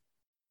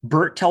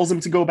 Bert tells him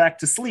to go back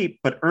to sleep,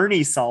 but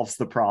Ernie solves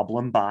the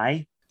problem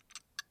by...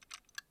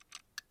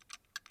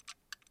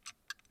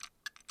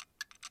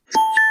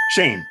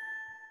 Shane.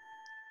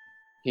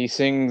 He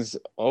sings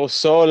O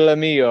Sole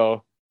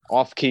Mio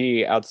off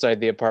key outside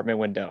the apartment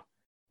window.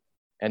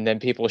 And then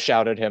people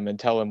shout at him and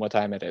tell him what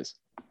time it is.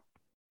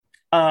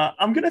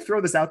 I'm going to throw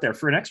this out there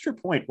for an extra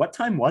point. What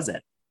time was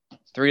it?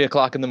 3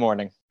 o'clock in the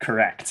morning.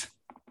 Correct.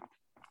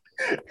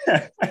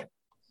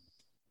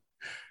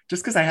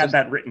 Just because I had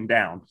that written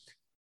down.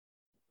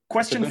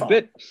 Question 5.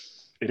 Bit.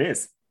 It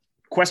is.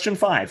 Question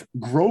 5.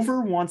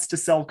 Grover wants to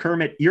sell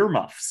Kermit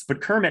earmuffs, but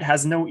Kermit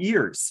has no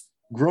ears.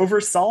 Grover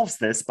solves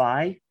this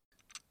by...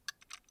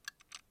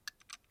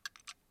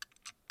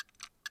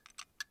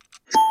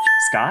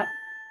 Scott?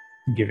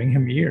 Giving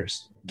him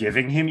ears.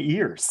 Giving him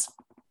ears.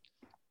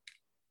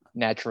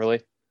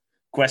 Naturally.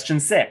 Question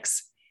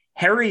 6.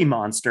 Harry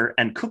Monster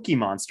and Cookie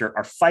Monster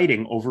are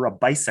fighting over a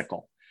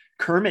bicycle.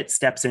 Kermit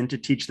steps in to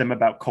teach them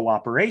about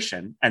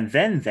cooperation, and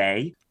then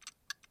they...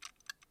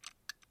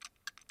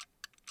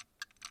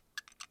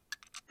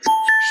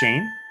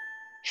 Shane?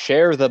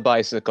 Share the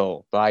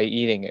bicycle by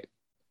eating it.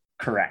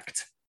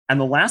 Correct. And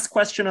the last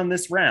question on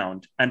this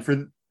round, and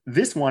for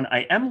this one,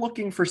 I am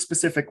looking for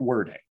specific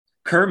wording.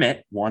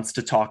 Kermit wants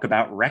to talk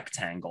about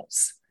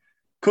rectangles.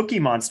 Cookie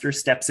Monster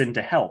steps in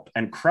to help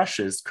and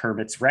crushes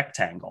Kermit's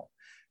rectangle.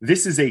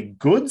 This is a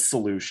good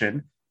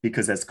solution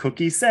because, as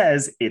Cookie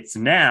says, it's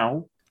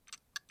now...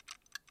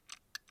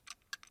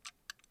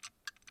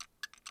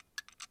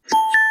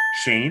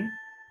 Shane?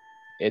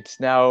 It's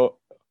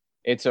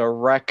a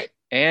wreck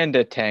and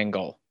a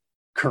tangle.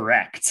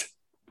 Correct.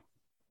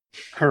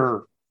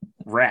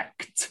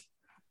 Correct.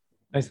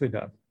 Nicely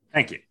done.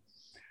 Thank you.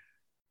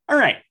 All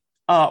right.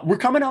 We're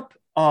coming up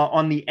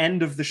on the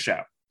end of the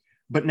show,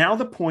 but now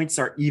the points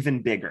are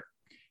even bigger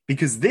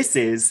because this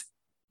is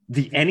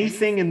the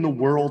Anything in the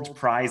World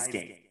prize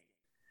game.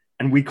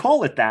 And we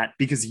call it that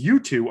because you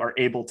two are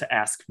able to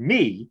ask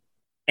me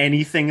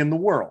anything in the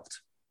world,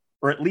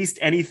 or at least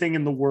anything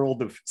in the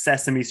world of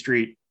Sesame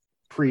Street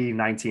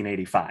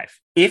pre-1985.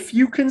 If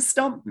you can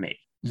stump me,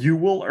 you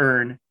will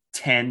earn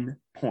 10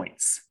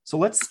 points. So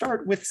let's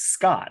start with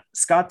Scott.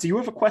 Scott, do you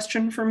have a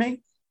question for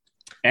me?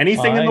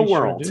 Anything in the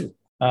world? Sure do.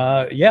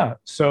 Yeah.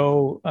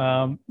 So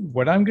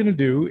what I'm going to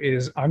do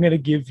is I'm going to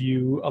give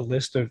you a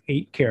list of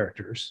 8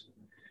 characters.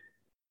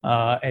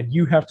 And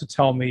you have to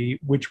tell me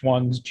which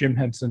ones Jim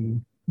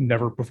Henson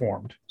never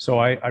performed. So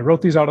I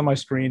wrote these out on my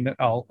screen.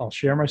 I'll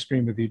share my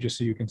screen with you just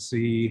so you can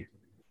see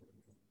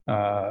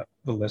the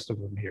list of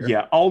them here.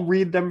 Yeah, I'll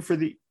read them for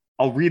the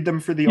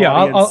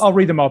audience. I'll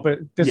read them out, but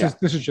this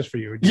is just for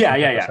you.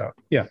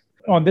 Yeah.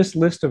 On this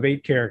list of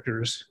 8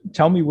 characters,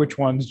 tell me which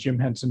ones Jim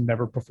Henson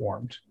never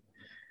performed.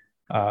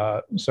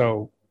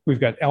 So we've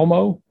got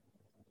Elmo,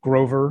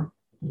 Grover,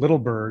 Little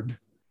Bird,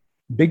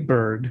 Big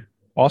Bird,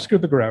 Oscar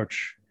the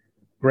Grouch,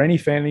 Granny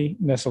Fanny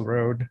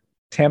Nesselrode,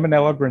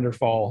 Tamanella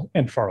Grinderfall,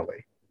 and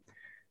Farley.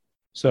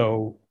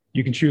 So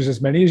you can choose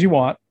as many as you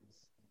want,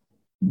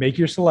 make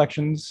your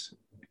selections,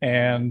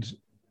 and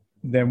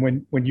then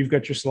when you've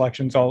got your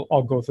selections,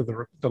 I'll go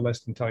through the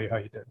list and tell you how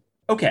you did.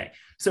 Okay,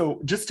 so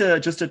just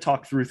to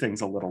talk through things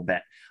a little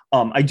bit,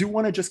 I do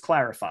want to just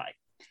clarify.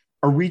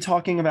 Are we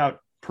talking about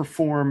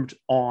performed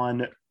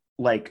on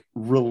like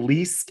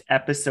released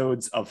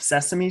episodes of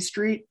Sesame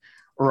Street,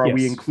 or are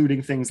we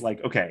including things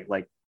like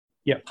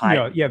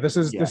this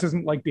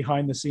isn't like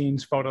behind the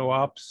scenes photo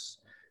ops.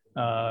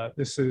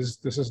 This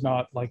is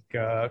not like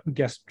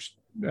guest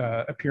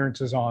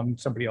appearances on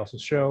somebody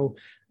else's show.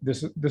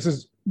 This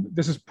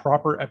is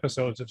proper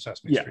episodes of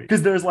Sesame Street.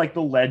 Because there's like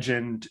the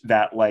legend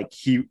that like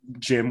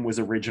Jim was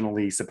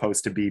originally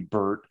supposed to be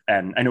Bert,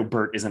 and I know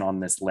Bert isn't on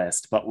this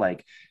list, but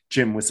like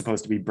Jim was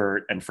supposed to be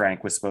Bert and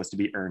Frank was supposed to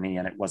be Ernie,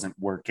 and it wasn't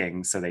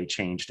working, so they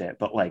changed it.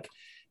 But like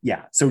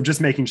Yeah. So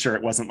just making sure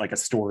it wasn't like a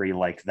story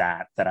like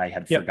that I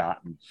had Yep.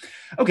 forgotten.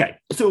 Okay.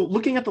 So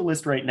looking at the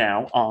list right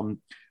now,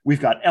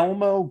 we've got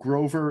Elmo,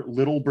 Grover,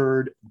 Little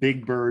Bird,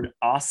 Big Bird,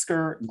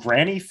 Oscar,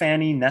 Granny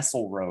Fanny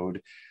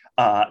Nesselrode,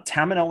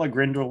 Tamanella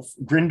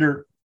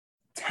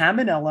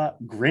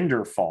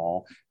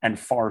Grinderfall, and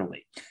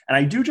Farley. And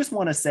I do just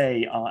want to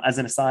say, as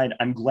an aside,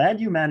 I'm glad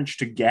you managed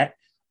to get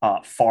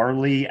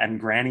Farley and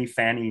Granny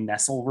Fanny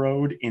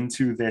Nesselrode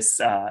into this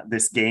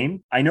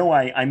game. I know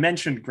I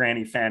mentioned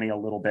Granny Fanny a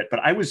little bit, but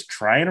I was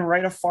trying to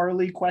write a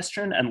Farley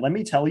question, and let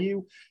me tell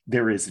you,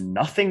 there is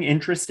nothing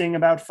interesting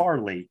about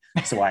Farley,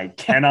 so I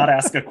cannot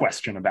ask a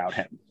question about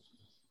him.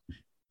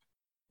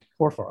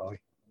 Poor Farley.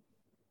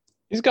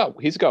 He's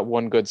got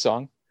one good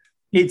song.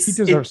 He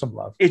deserves some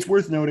love. It's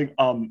worth noting,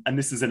 and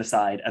this is an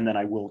aside, and then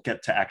I will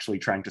get to actually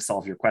trying to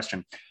solve your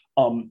question.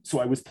 So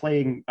I was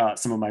playing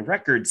some of my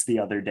records the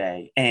other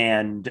day,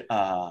 and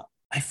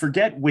I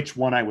forget which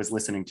one I was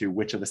listening to,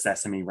 which of the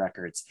Sesame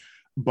records,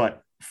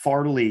 but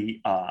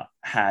Farley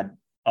had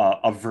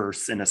a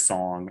verse in a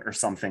song or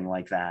something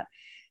like that.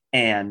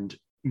 And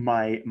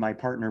my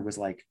partner was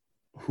like,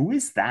 "Who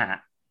is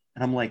that?"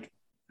 And I'm like,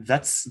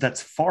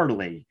 that's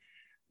Farley.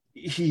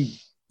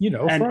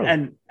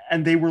 Farley.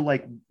 And they were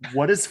like,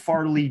 "What does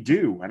Farley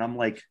do?" And I'm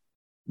like,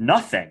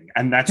 "Nothing."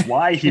 And that's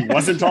why he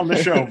wasn't on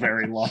the show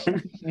very long.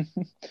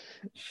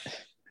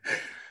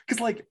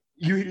 Because like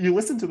you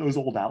listen to those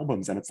old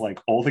albums and it's like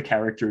all the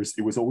characters,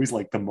 it was always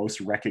like the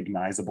most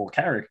recognizable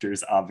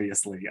characters,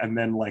 obviously. And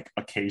then like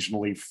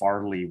occasionally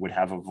Farley would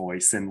have a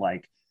voice in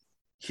like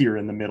Here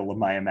in the Middle of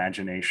My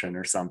Imagination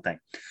or something.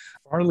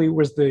 Farley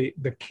was the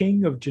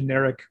king of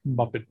generic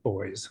Muppet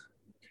boys.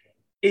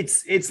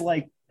 It's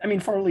like, I mean,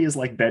 Farley is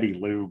like Betty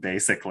Lou,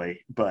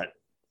 basically, but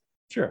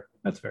sure,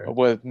 that's fair.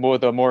 With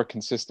the more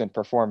consistent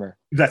performer.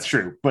 That's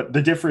true, but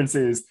the difference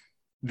is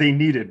they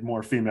needed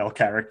more female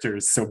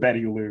characters, so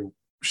Betty Lou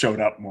showed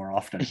up more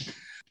often.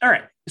 All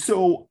right,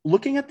 so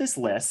looking at this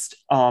list,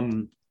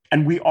 and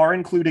we are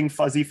including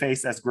Fuzzy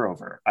Face as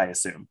Grover, I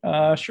assume.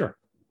 Sure.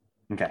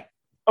 Okay.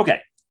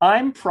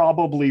 I'm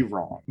probably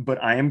wrong,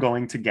 but I am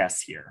going to guess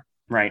here,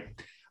 right?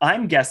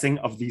 I'm guessing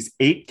of these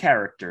 8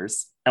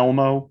 characters,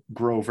 Elmo,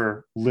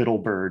 Grover, Little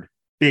Bird,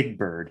 Big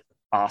Bird,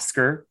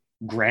 Oscar,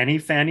 Granny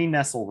Fanny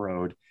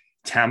Nesselrode,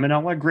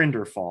 Tamanella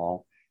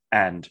Grinderfall,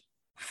 and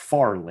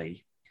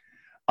Farley.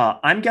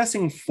 I'm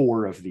guessing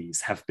 4 of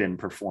these have been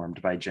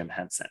performed by Jim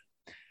Henson.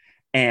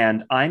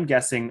 And I'm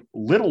guessing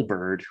Little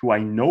Bird, who I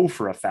know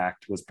for a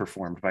fact was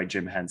performed by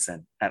Jim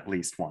Henson at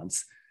least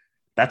once.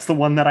 That's the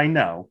one that I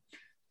know.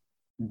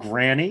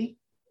 Granny,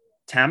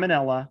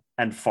 Tamanella,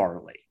 and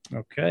Farley.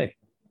 Okay.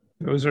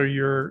 Those are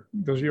your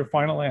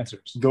final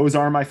answers. Those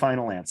are my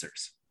final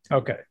answers.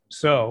 Okay.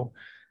 So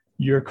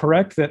you're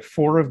correct that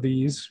 4 of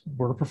these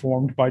were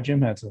performed by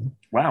Jim Henson.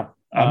 Wow.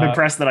 I'm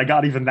impressed that I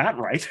got even that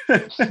right.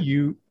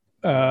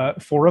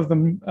 4 of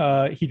them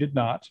he did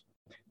not.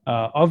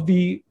 Of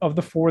the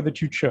 4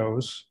 that you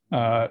chose,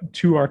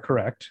 2 are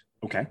correct.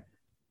 Okay.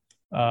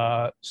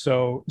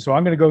 So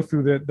I'm going to go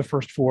through the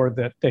first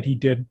 4 that he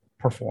did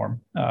perform.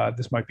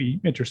 This might be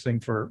interesting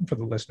for the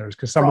listeners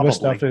because some of this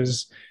stuff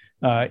is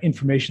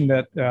information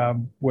that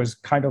was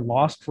kind of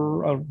lost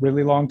for a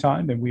really long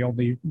time, and we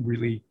only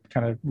really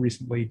kind of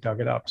recently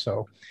dug it up.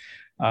 So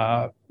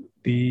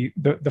the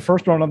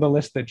first one on the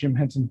list that Jim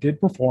Henson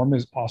did perform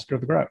is Oscar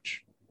the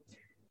Grouch.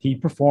 He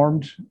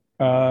performed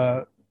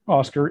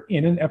Oscar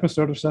in an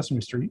episode of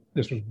Sesame Street.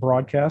 This was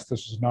broadcast.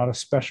 This was not a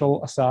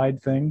special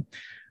aside thing.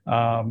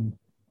 It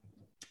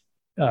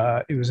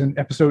was in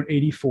episode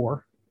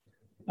 84.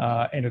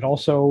 And it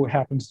also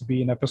happens to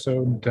be an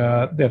episode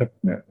that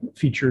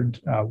featured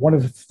one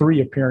of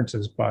 3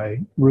 appearances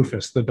by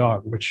Rufus the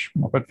dog, which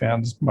Muppet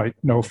fans might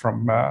know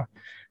from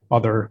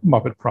other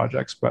Muppet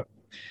projects. But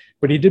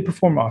he did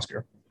perform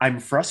Oscar. I'm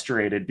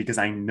frustrated because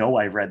I know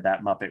I read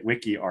that Muppet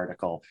Wiki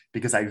article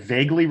because I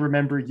vaguely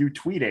remember you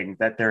tweeting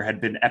that there had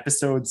been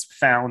episodes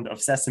found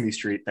of Sesame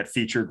Street that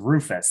featured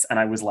Rufus. And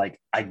I was like,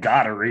 I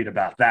gotta read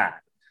about that.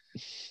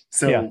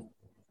 So, yeah.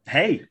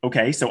 Hey,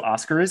 okay, so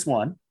Oscar is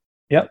one.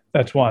 Yep,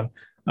 that's one.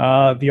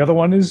 The other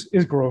one is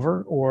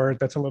Grover, or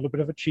that's a little bit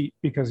of a cheat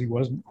because he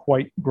wasn't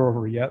quite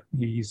Grover yet.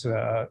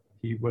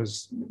 He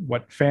was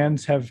what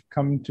fans have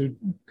come to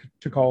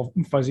call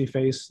Fuzzy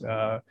Face.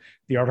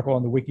 The article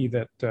on the wiki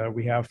that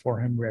we have for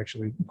him, we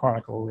actually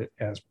chronicle it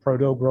as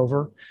Proto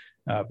Grover.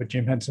 But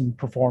Jim Henson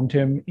performed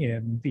him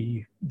in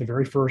the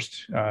very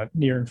first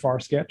Near and Far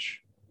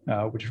sketch,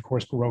 which of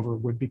course Grover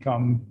would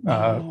become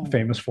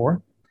famous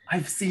for.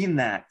 I've seen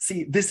that.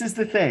 See, this is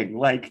the thing.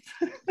 Like,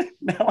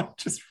 now I'm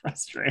just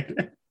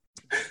frustrated.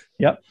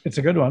 Yep, it's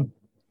a good one.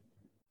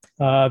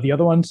 The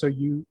other one, so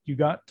you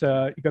got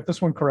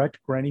this one correct.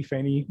 Granny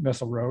Fanny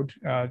Nesselrode.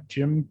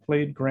 Jim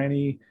played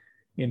Granny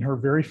in her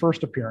very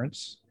first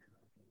appearance,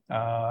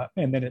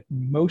 and then it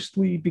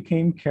mostly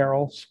became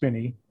Carol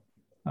Spinney,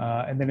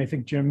 and then I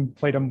think Jim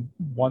played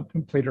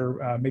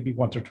her maybe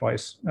once or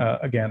twice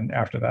again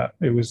after that.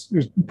 It was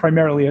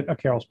primarily a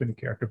Carol Spinney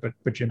character,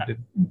 but Jim did.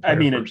 I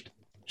mean,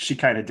 she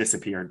kind of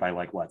disappeared by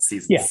like what,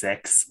 season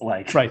 6?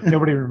 Like right.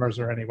 Nobody remembers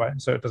her anyway,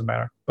 so it doesn't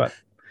matter. But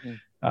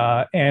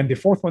and the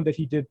fourth one that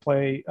he did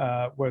play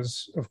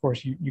was, of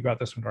course, you got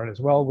this one right as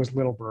well, was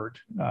Little Bird,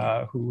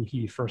 who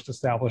he first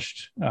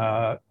established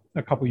a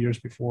couple years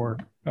before,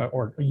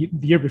 or the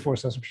year before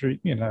Sesame Street,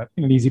 in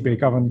an Easy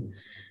Bake Oven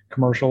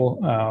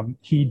commercial.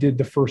 He did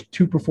the first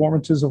 2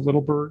 performances of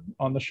Little Bird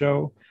on the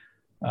show.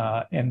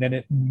 And then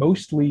it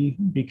mostly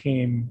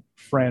became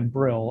Fran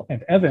Brill.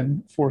 And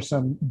Evan, for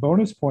some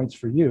bonus points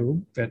for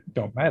you that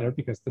don't matter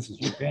because this is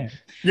your game.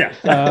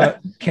 Yeah.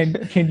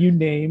 Can you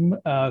name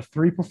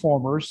 3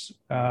 performers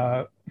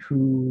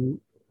who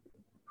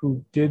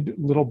did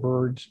Little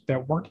Bird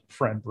that weren't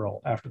Fran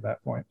Brill after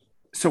that point?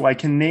 So I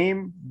can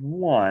name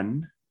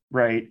one,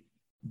 right?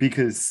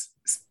 Because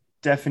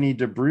Stephanie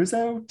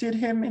D'Abruzzo did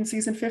him in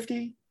season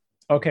 50.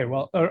 Okay,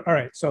 well, all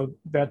right. So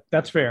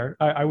that's fair.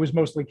 I was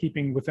mostly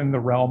keeping within the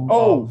realm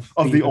of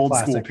the old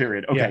classic school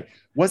period. Okay. Yeah.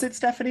 Was it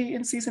Stephanie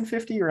in season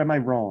 50 or am I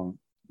wrong?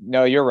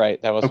 No, you're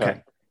right. That was okay.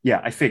 her. Yeah,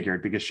 I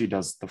figured because she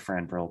does the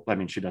Fran Brill. I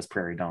mean, she does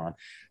Prairie Dawn.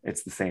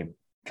 It's the same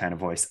kind of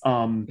voice.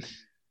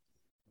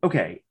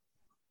 Okay.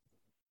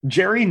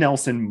 Jerry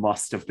Nelson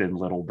must have been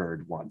Little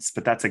Bird once,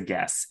 but that's a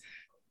guess.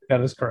 That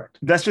is correct.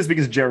 That's just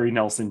because Jerry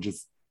Nelson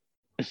just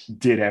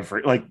did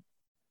everything.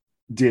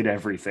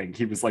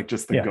 He was like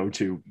just the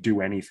go-to,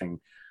 do anything.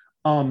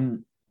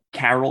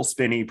 Carol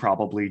Spinney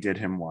probably did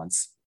him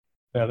once.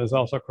 That is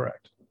also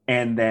correct.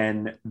 And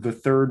then the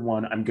third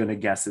one I'm going to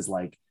guess is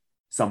like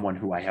someone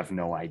who I have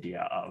no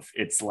idea of.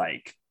 It's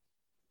like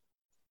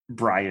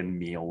Brian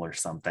Meal or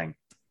something.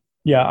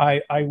 Yeah,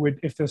 I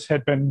would, if this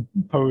had been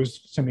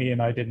posed to me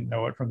and I didn't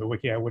know it from the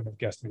wiki, I wouldn't have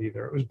guessed it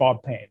either. It was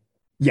Bob Payne.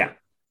 Yeah.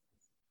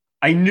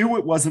 I knew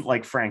it wasn't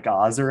like Frank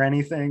Oz or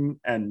anything,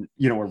 and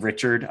or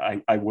Richard.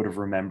 I would have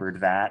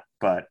remembered that,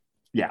 but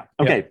yeah.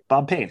 Okay, yeah.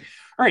 Bob Payne.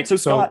 All right, so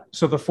Scott.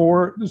 So the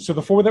four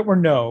that were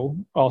no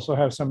also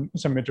have some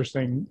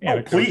interesting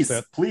anecdotes.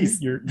 Please.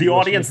 The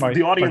audience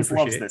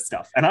loves this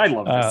stuff, and I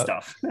love this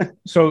stuff.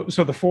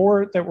 so the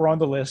 4 that were on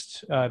the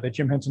list that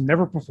Jim Henson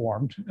never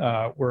performed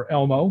were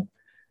Elmo,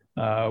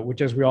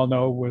 which, as we all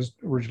know, was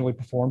originally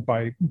performed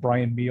by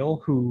Brian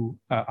Meal, who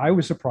I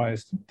was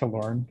surprised to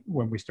learn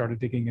when we started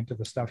digging into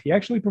the stuff. He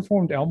actually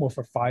performed Elmo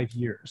for 5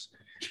 years.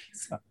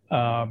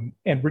 And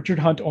Richard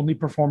Hunt only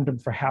performed him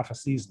for half a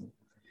season.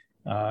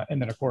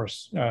 And then, of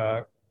course,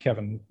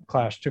 Kevin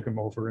Clash took him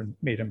over and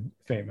made him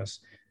famous.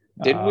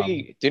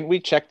 Didn't we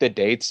check the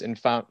dates and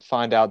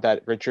find out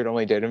that Richard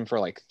only did him for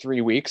like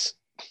 3 weeks?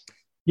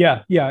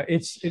 Yeah.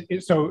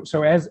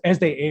 So as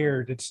they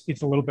aired,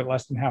 it's a little bit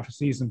less than half a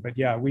season, but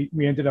yeah, we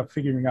ended up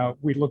figuring out.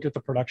 We looked at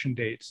the production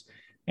dates,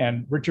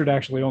 and Richard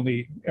actually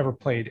only ever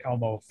played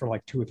Elmo for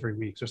like 2 or 3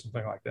 weeks or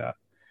something like that.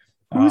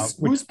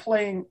 Who's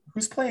playing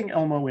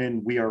Elmo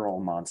in We Are All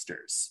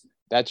Monsters?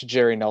 That's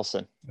Jerry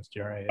Nelson. That's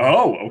Jerry. Yeah.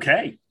 Oh,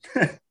 okay.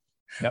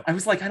 Yep. I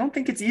was like, I don't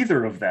think it's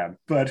either of them,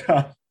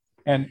 but.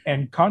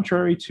 And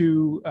contrary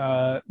to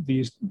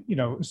these,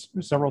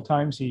 several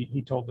times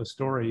he told the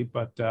story,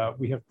 but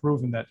we have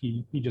proven that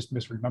he just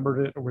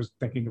misremembered it or was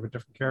thinking of a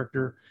different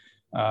character.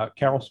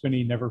 Carol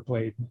Spinney never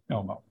played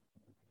Elmo.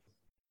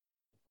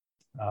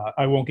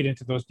 I won't get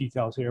into those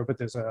details here, but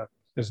there's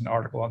an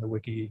article on the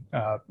wiki.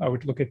 I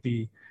would look at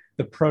the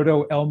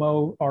Proto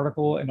Elmo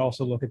article and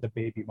also look at the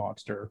Baby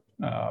Monster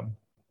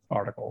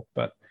article,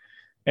 but.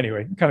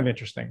 Anyway, kind of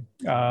interesting.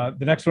 The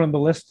next one on the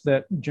list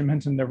that Jim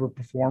Henson never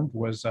performed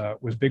was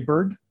Big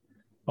Bird,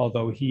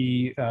 although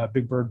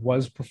Big Bird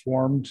was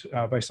performed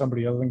by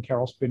somebody other than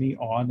Carol Spinney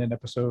on an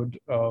episode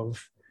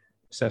of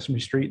Sesame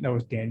Street, and that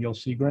was Daniel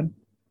Segrin.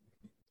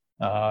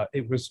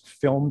 It was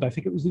filmed, I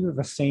think it was either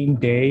the same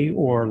day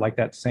or like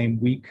that same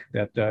week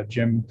that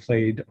Jim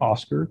played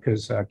Oscar,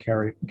 because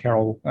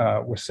Carol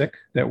was sick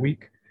that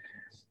week.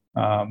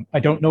 I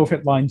don't know if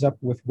it lines up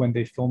with when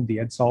they filmed the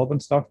Ed Sullivan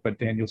stuff, but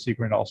Daniel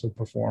Segrin also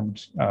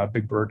performed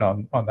Big Bird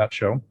on that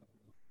show.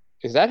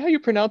 Is that how you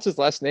pronounce his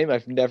last name?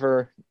 I've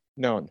never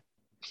known.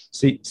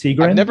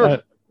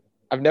 Segrin?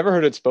 I've never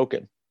heard it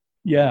spoken.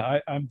 Yeah,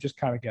 I'm just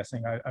kind of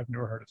guessing. I've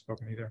never heard it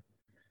spoken either.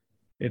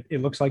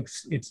 It looks like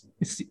it's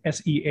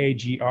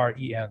Seagren,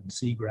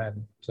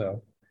 Segrin.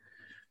 So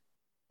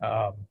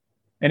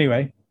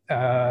anyway.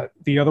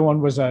 The other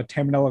one was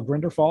Tamanella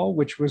Grinderfall,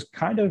 which was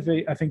kind of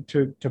I think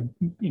to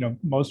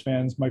most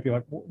fans might be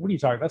like, what are you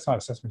talking? That's not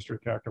a Sesame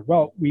Street character.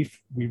 Well, we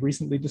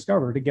recently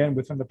discovered, again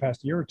within the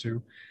past year or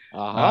two,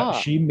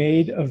 she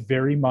made a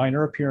very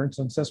minor appearance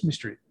on Sesame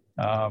Street.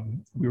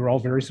 We were all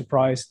very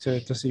surprised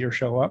to see her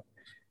show up,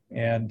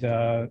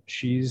 and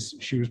she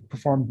was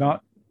performed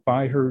not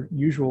by her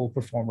usual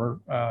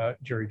performer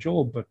Jerry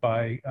Joel, but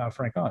by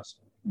Frank Oz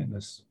in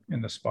this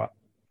spot.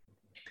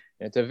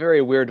 It's a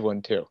very weird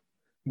one too.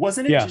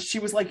 Wasn't it? Yeah. She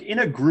was like in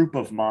a group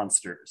of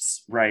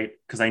monsters, right?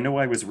 Because I know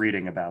I was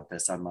reading about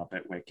this on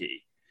Muppet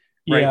Wiki,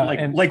 right?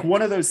 Yeah, like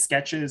one of those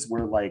sketches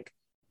where like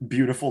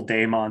Beautiful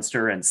Day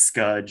Monster and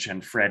Scudge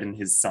and Fred and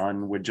his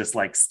son would just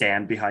like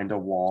stand behind a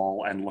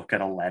wall and look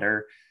at a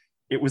letter.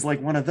 It was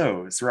like one of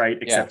those, right?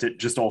 Except it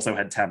just also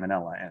had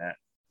Tamanella in it.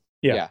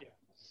 Yeah.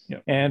 Yeah.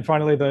 And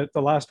finally, the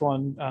last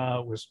one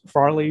was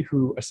Farley,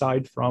 who,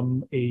 aside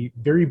from a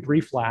very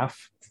brief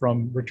laugh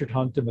from Richard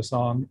Hunt in the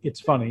song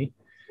 "It's Funny,"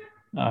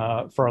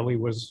 Farley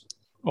was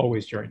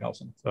always Jerry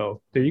Nelson.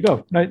 So there you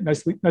go.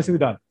 Nicely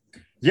done.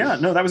 Yeah,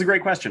 no, that was a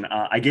great question.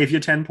 I gave you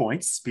 10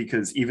 points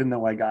because even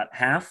though I got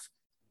half,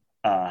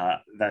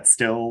 that's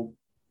still,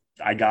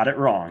 I got it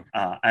wrong.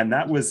 And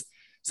that was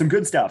some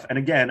good stuff. And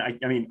again,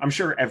 I mean, I'm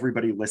sure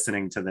everybody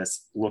listening to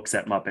this looks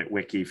at Muppet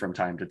Wiki from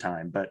time to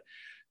time, but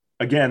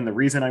again, the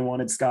reason I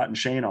wanted Scott and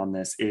Shane on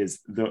this is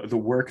the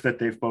work that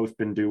they've both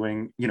been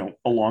doing, you know,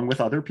 along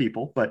with other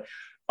people, but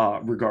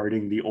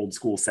regarding the old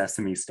school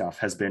Sesame stuff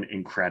has been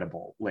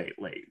incredible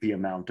lately. The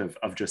amount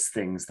of just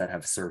things that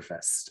have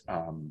surfaced.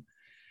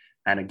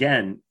 And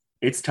again,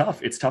 it's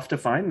tough. It's tough to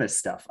find this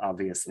stuff,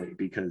 obviously,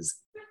 because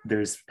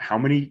there's how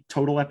many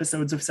total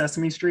episodes of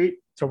Sesame Street?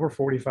 It's over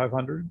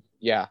 4,500.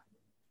 Yeah.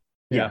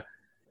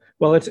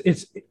 Well,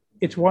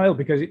 it's wild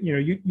because, you know,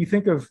 you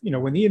think of, you know,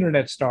 when the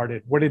internet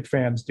started, what did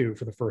fans do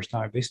for the first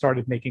time? They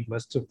started making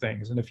lists of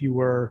things. And if you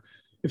were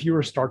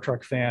a Star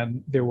Trek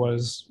fan, there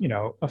was, you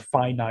know, a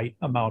finite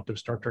amount of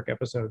Star Trek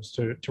episodes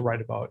to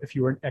write about. If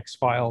you were an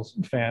X-Files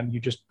fan, you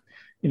just,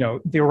 you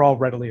know, they were all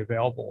readily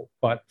available.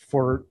 But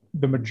for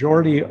the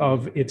majority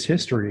of its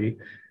history,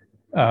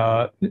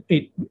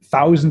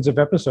 thousands of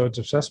episodes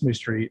of Sesame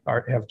Street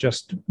have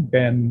just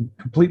been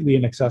completely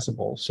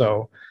inaccessible.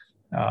 So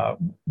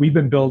we've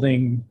been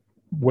building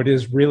what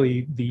is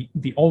really the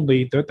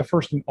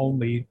first and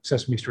only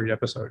Sesame Street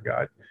episode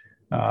guide.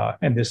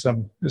 And there's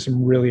some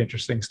really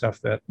interesting stuff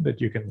that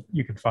you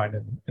can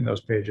find in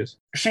those pages.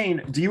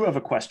 Shane, do you have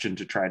a question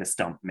to try to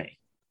stump me?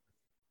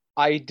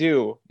 I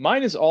do.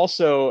 Mine is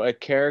also a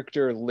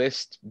character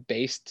list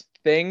based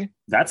thing.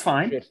 That's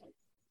fine. It's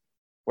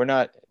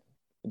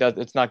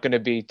not going to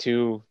be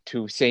too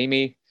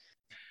samey.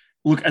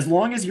 Look, as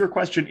long as your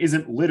question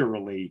isn't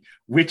literally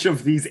which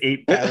of these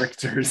 8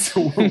 characters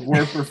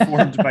were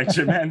performed by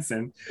Jim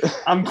Henson,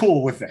 I'm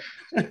cool with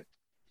it.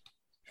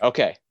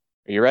 Okay.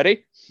 Are you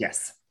ready?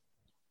 Yes.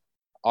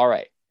 All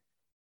right.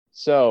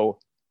 So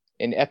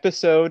in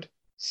episode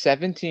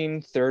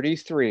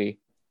 1733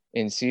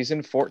 in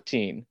season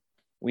 14,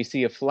 we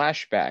see a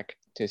flashback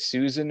to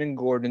Susan and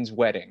Gordon's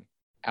wedding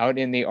out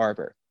in the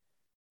arbor.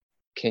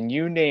 Can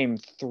you name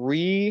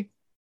 3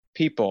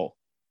 people,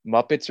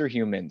 Muppets or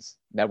humans,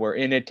 that were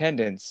in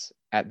attendance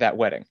at that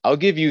wedding? I'll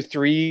give you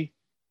 3.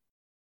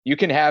 You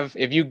can have,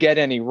 if you get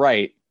any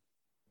right,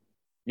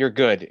 you're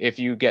good. If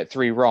you get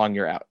 3 wrong,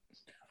 you're out.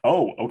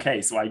 Oh,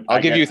 okay. So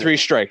I'll give you 3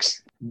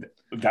 strikes.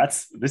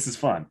 This is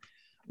fun.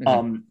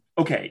 Mm-hmm.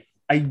 Okay.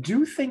 I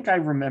do think I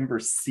remember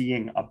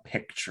seeing a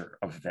picture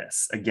of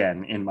this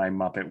again in my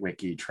Muppet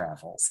Wiki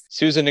travels.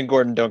 Susan and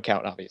Gordon don't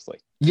count, obviously.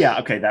 Yeah.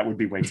 Okay. That would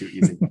be way too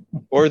easy.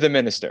 Or the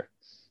minister.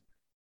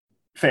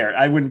 Fair.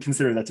 I wouldn't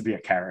consider that to be a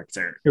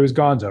character. It was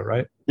Gonzo,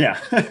 right? Yeah.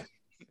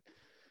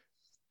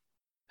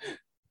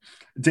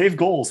 Dave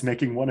Goelz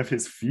making one of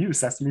his few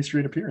Sesame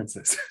Street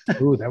appearances.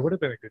 Ooh, that would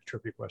have been a good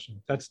trivia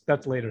question.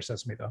 That's later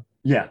Sesame, though.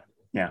 Yeah.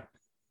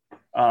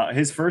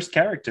 His first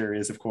character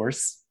is, of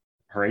course,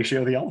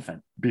 Horatio the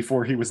Elephant,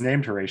 before he was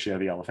named Horatio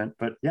the Elephant,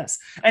 but yes.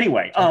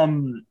 Anyway,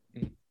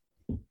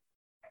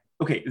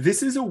 okay,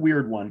 this is a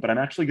weird one, but I'm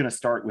actually going to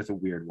start with a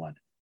weird one.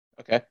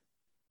 Okay.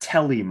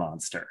 Telly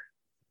Monster.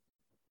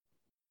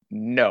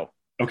 No.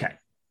 Okay.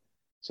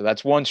 So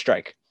that's 1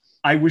 strike.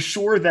 I was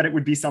sure that it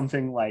would be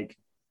something like,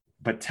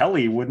 but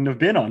Telly wouldn't have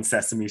been on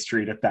Sesame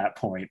Street at that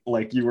point.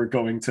 Like you were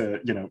going to,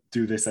 you know,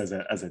 do this as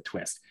a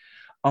twist.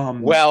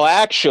 Well,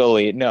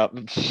 actually, no.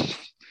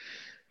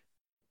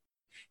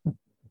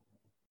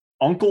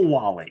 Uncle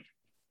Wally.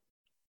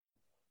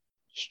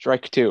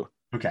 Strike 2.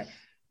 Okay.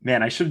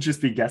 Man, I should just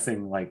be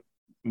guessing like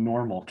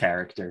normal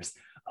characters.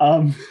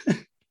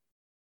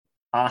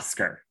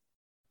 Oscar.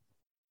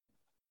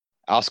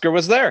 Oscar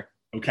was there.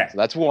 Okay. So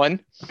that's 1.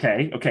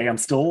 Okay. I'm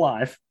still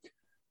alive.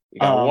 You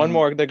got 1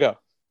 more to go.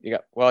 You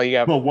got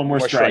one more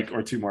strike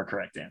or 2 more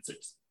correct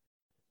answers.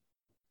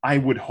 I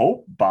would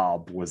hope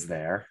Bob was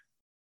there.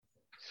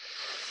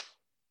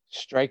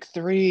 Strike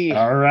 3.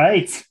 All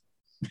right.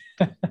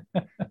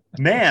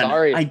 Man,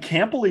 sorry. I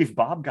can't believe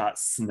Bob got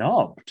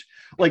snubbed.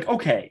 Like,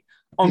 okay,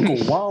 Uncle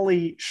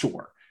Wally,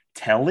 sure.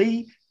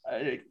 Telly,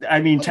 I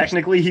mean,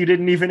 technically he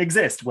didn't even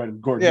exist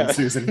when Gordon and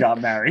Susan got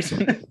married.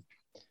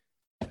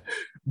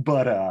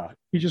 But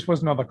he just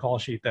wasn't on the call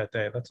sheet that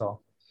day, that's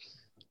all.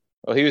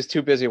 Well, he was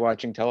too busy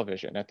watching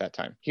television at that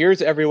time.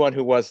 Here's everyone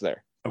who was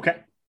there. Okay.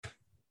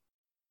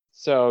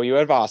 So you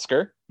have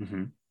Oscar,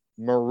 mm-hmm.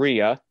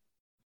 Maria,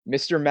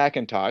 Mr.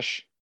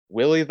 McIntosh,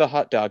 Willie the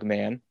Hot Dog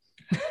Man,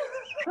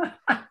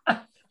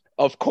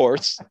 of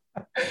course.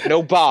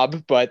 No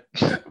Bob, but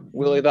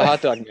Willie the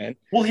Hot Dog Man.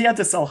 Well, he had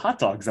to sell hot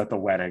dogs at the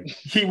wedding.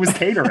 He was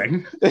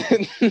catering.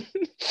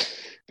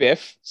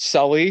 Biff,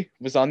 Sully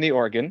was on the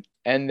organ,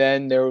 and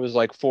then there was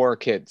like 4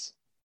 kids.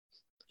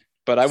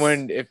 But I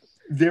wondered if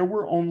there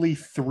were only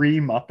 3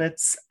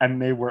 Muppets,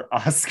 and they were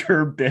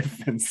Oscar,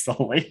 Biff, and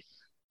Sully.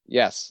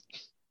 Yes.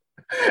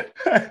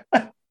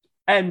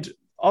 And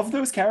of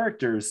those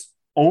characters,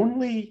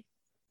 only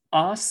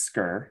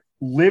Oscar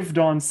lived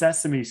on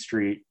Sesame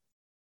Street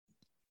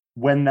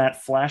when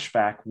that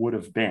flashback would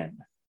have been?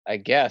 I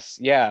guess.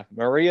 Yeah.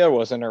 Maria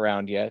wasn't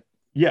around yet.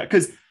 Yeah,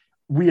 because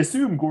we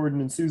assume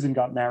Gordon and Susan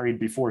got married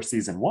before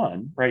season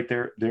 1, right?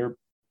 They're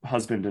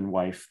husband and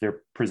wife.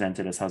 They're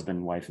presented as husband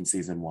and wife in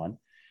season 1.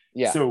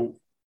 Yeah. So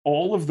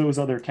all of those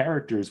other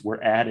characters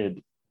were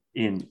added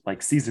in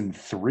like season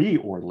 3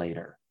 or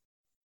later.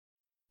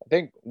 I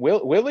think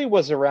Willie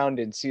was around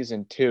in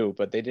season 2,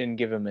 but they didn't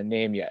give him a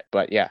name yet.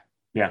 But yeah.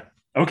 Yeah.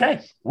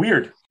 Okay.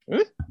 Weird.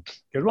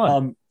 Good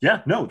one.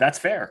 Yeah, no, that's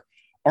fair.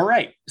 All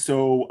right.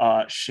 So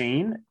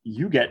Shane,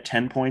 you get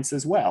 10 points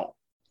as well.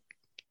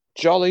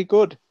 Jolly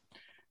good.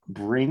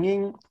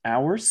 Bringing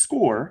our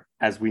score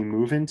as we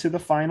move into the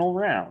final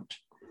round.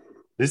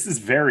 This is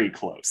very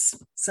close.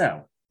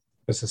 So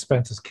The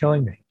suspense is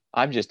killing me.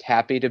 I'm just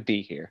happy to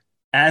be here.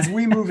 as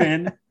we move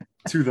in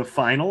to the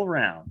final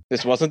round.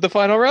 This wasn't the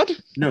final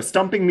round? No,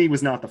 stumping me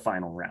was not the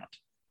final round.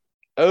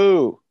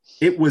 Oh.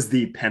 It was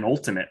the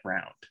penultimate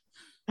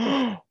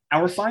round.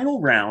 Our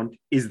final round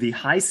is the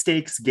high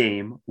stakes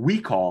game we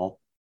call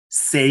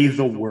Say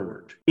the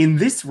Word. In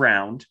this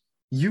round,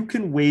 you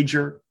can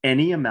wager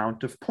any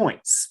amount of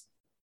points,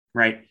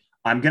 right?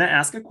 I'm going to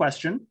ask a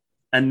question,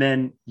 and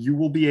then you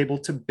will be able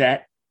to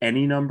bet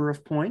any number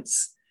of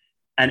points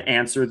and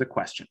answer the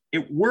question.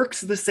 It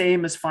works the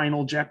same as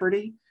Final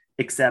Jeopardy,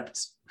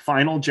 except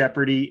Final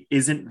Jeopardy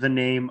isn't the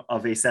name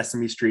of a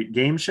Sesame Street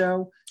game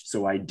show,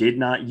 so I did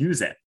not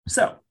use it.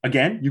 So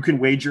again, you can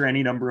wager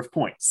any number of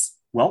points.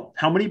 Well,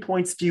 how many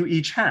points do you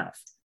each have?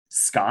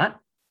 Scott,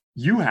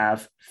 you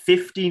have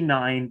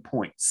 59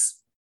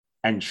 points.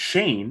 And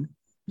Shane,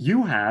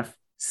 you have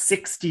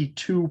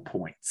 62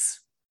 points.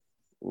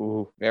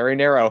 Ooh, very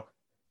narrow.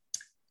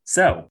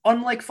 So,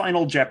 unlike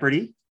Final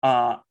Jeopardy,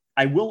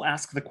 I will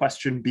ask the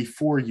question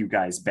before you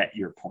guys bet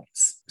your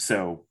points.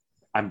 So,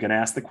 I'm going to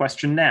ask the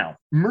question now.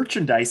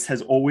 Merchandise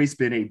has always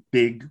been a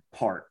big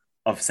part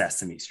of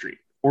Sesame Street,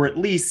 or at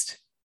least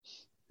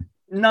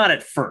not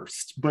at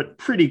first, but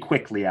pretty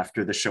quickly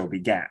after the show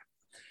began.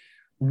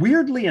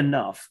 Weirdly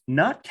enough,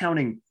 not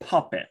counting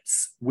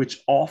puppets, which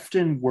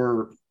often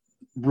were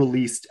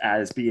released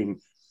as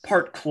being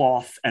part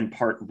cloth and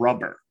part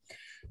rubber,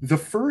 the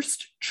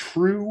first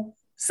true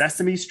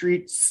Sesame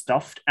Street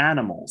stuffed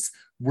animals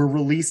were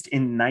released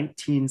in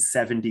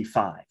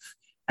 1975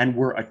 and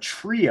were a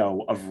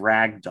trio of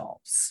rag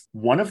dolls.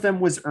 One of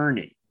them was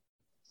Ernie.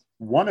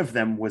 One of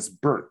them was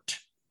Bert.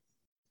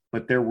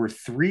 But there were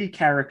 3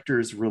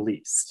 characters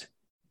released.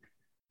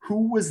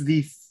 Who was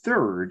the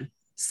third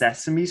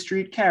Sesame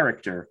Street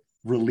character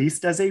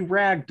released as a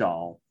rag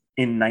doll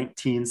in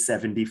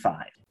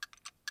 1975?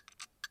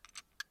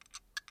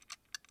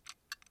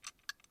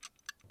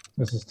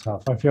 This is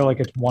tough. I feel like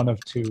it's one of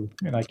 2,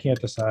 and I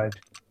can't decide.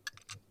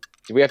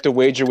 Do we have to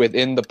wager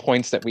within the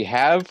points that we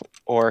have,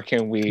 or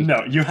can we?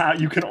 No, you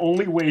can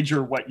only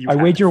wager what you I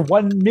have. wager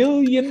 1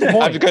 million points.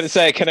 I was going to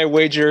say, can I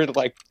wager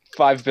like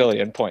 5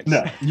 billion points?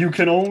 No, you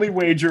can only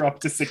wager up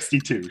to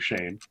 62,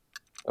 Shane.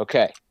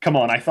 Okay. Come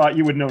on, I thought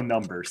you would know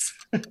numbers.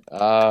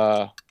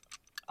 I'm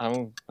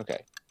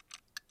okay.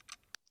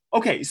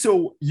 Okay,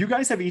 so you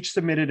guys have each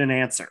submitted an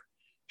answer.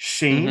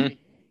 Shane,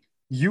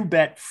 you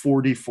bet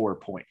 44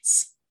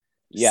 points.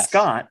 Yes.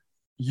 Scott,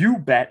 you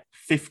bet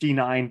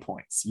 59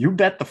 points. You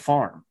bet the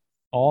farm.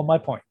 All my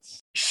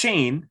points.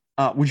 Shane,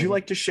 would you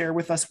like to share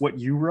with us what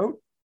you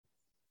wrote?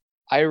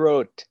 I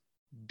wrote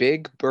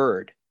Big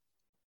Bird.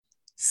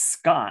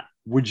 Scott,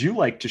 would you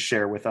like to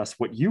share with us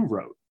what you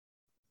wrote?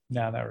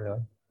 No, not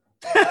really.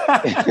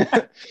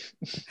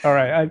 All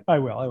right, I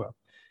will.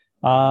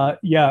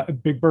 Yeah,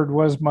 Big Bird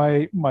was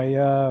my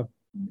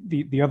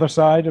the other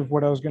side of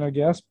what I was going to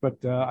guess,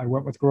 but I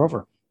went with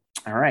Grover.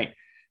 All right.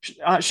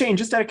 Shane,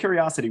 just out of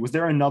curiosity, was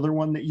there another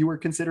one that you were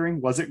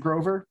considering? Was it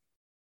Grover?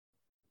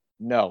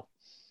 No.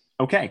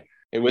 Okay.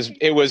 It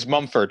was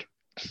Mumford.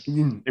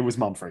 It was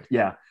Mumford.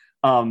 Yeah.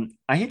 I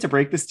hate to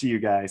break this to you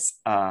guys.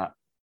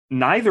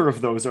 Neither of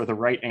those are the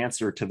right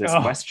answer to this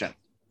question.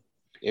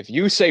 If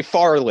you say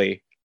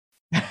Farley,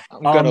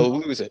 I'm going to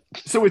lose it.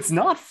 So it's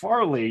not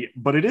Farley,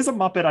 but it is a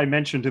Muppet I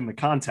mentioned in the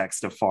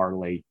context of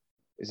Farley.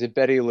 Is it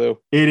Betty Lou?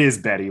 It is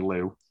Betty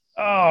Lou.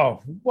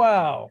 Oh,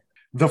 wow.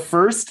 The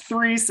first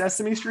 3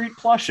 Sesame Street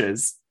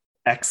plushes,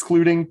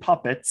 excluding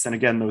puppets, and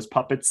again, those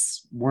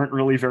puppets weren't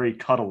really very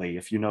cuddly.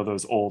 If you know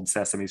those old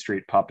Sesame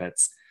Street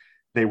puppets,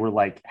 they were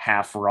like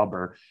half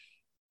rubber.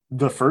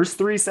 The first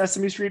 3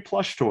 Sesame Street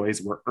plush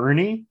toys were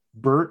Ernie,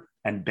 Bert,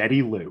 and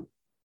Betty Lou.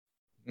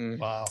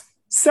 Wow.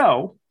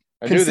 So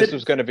I knew this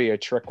was going to be a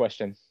trick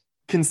question.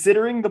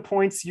 Considering the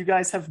points you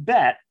guys have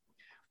bet,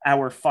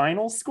 our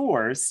final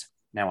scores.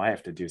 Now I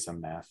have to do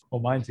some math. Well,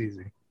 mine's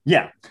easy.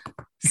 Yeah.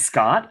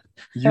 Scott,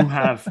 you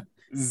have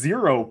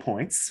 0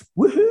 points.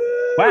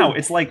 Woohoo! Wow,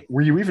 it's like,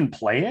 were you even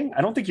playing?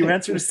 I don't think you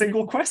answered a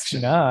single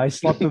question. Nah, I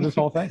slept through this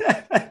whole thing.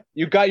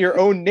 You got your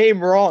own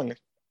name wrong.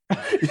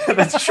 Yeah,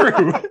 that's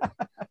true.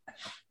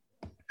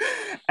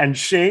 And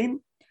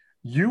Shane,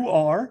 you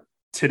are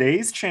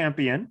today's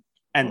champion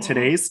and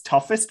today's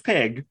toughest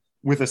pig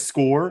with a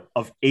score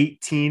of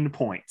 18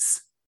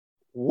 points.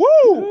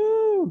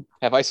 Woo!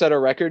 Have I set a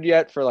record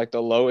yet for like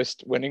the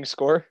lowest winning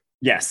score?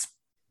 Yes.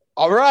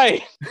 All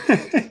right.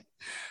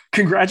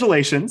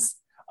 Congratulations.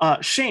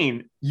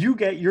 Shane, you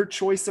get your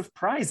choice of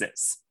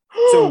prizes.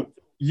 So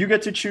you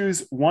get to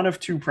choose one of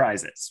two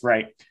prizes,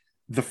 right?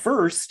 The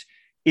first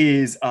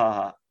is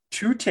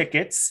 2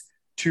 tickets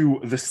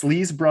to the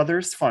Sleaze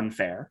Brothers Fun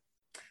Fair.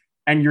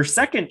 And your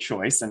second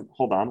choice, and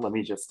hold on, let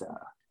me just,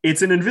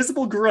 it's an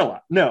invisible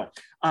gorilla. No,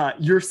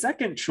 your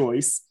second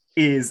choice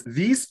is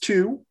these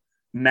 2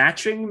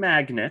 matching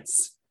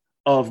magnets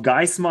of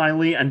Guy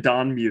Smiley and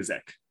Don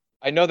Music.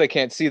 I know they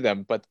can't see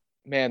them, but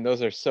man,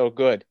 those are so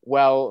good.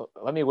 Well,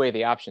 let me weigh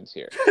the options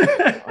here.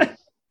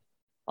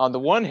 On the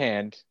one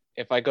hand,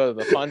 if I go to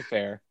the fun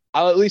fair,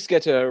 I'll at least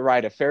get to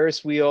ride a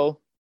Ferris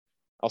wheel.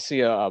 I'll see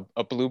a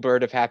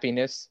bluebird of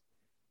happiness,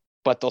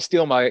 but they'll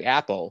steal my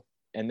apple,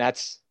 and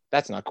that's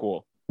not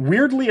cool.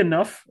 Weirdly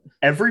enough,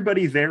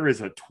 everybody there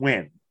is a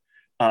twin.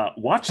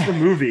 Watch the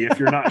movie if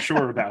you're not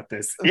sure about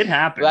this. It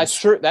happens.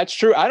 That's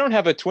true. I don't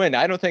have a twin.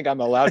 I don't think I'm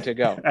allowed to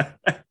go.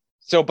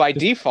 So by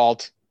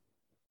default,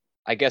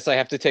 I guess I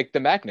have to take the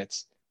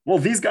magnets. Well,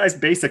 these guys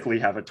basically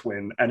have a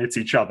twin, and it's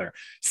each other.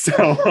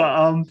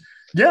 So,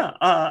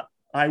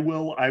 I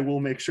will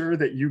make sure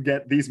that you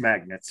get these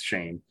magnets,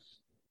 Shane.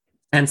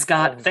 And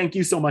Scott, thank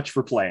you so much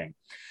for playing.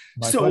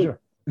 My pleasure.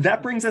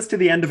 That brings us to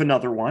the end of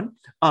another one.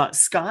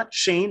 Scott,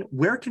 Shane,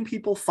 where can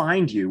people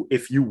find you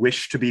if you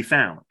wish to be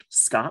found?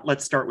 Scott,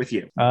 let's start with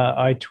you.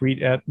 I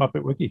tweet at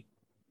Muppet Wiki.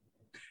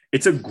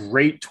 It's a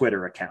great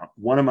Twitter account.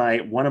 One of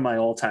my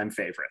all-time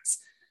favorites.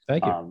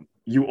 Thank you.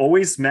 You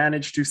always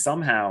manage to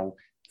somehow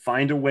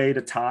find a way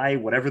to tie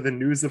whatever the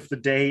news of the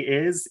day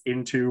is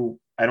into,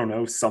 I don't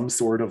know, some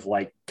sort of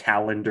like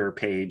calendar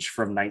page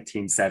from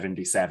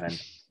 1977.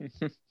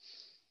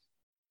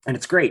 And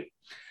it's great.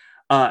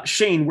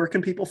 Shane, where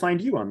can people find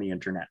you on the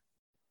internet?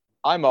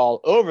 I'm all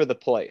over the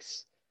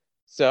place.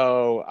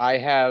 So I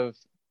have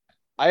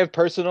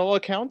personal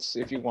accounts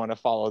if you want to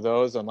follow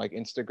those on like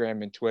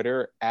Instagram and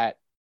Twitter at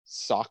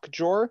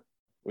Sockdrawer,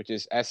 which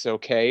is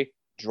SOK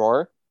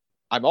drawer.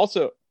 I'm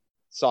also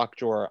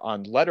Sockdrawer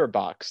on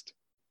Letterboxd,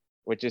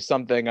 which is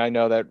something I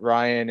know that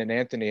Ryan and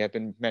Anthony have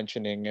been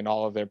mentioning in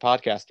all of their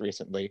podcasts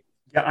recently.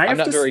 Yeah, I'm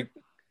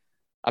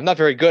not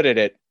very good at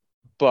it,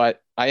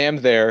 but I am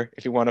there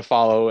if you want to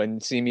follow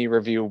and see me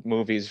review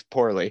movies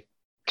poorly.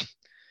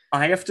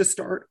 I have to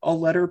start a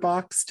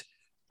Letterboxd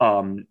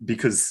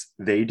because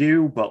they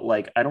do, but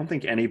like I don't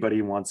think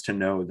anybody wants to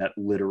know that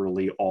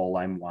literally all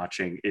I'm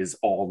watching is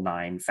all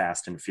 9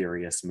 Fast and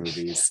Furious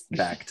movies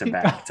back to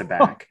back to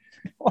back.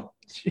 Well,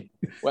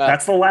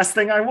 that's the last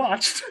thing I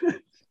watched.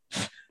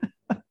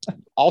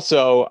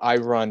 Also, I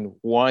run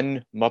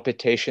One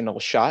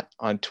Muppetational Shot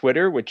on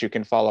Twitter, which you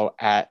can follow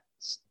at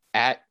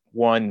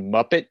One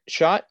Muppet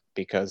Shot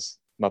because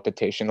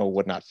Muppetational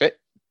would not fit.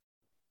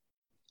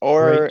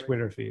 Or great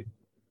Twitter feed.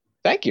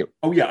 Thank you.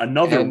 Oh yeah,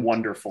 another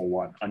wonderful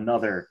one.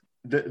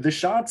 The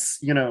shots,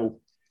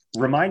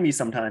 remind me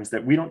sometimes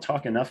that we don't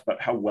talk enough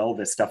about how well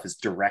this stuff is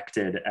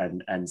directed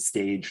and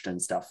staged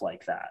and stuff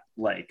like that.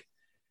 Like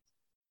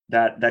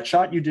that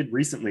shot you did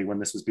recently when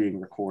this was being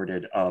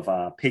recorded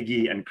of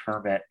Piggy and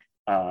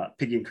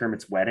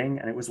Kermit's wedding,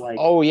 and it was like,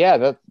 oh yeah,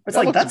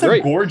 that's great.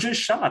 A gorgeous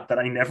shot that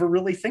I never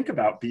really think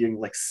about being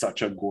like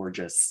such a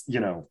gorgeous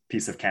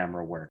piece of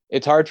camera work.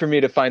 It's hard for me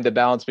to find the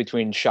balance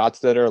between shots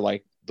that are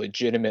like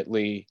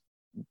legitimately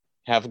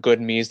have good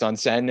mise en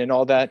scène and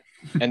all that,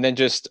 and then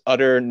just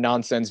utter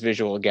nonsense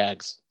visual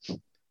gags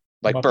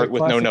like Muppet Bert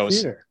with no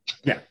nose. Theater.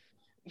 Yeah.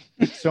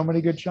 So many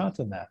good shots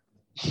in that.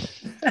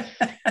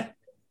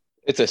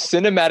 It's a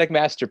cinematic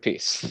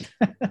masterpiece.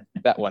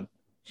 That one.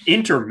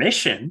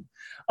 Intermission.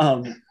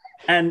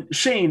 And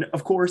Shane,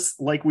 of course,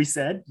 like we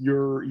said,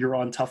 you're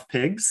on Tough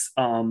Pigs.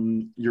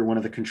 You're one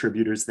of the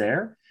contributors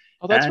there.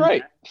 Oh, that's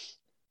right.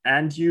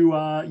 And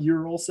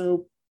you're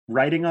also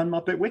writing on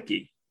Muppet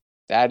Wiki.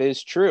 That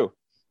is true.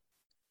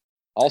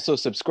 Also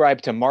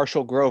subscribe to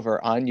Marshall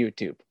Grover on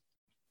YouTube.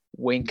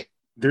 Wink.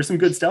 There's some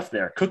good stuff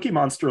there. Cookie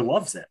Monster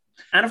loves it.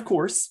 And of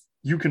course,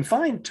 you can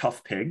find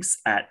Tough Pigs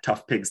at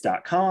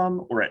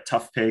toughpigs.com or at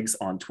Tough Pigs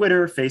on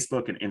Twitter,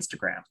 Facebook, and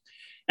Instagram.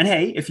 And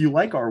hey, if you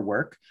like our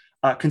work,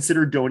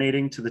 consider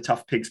donating to the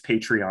Tough Pigs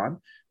Patreon,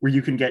 where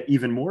you can get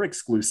even more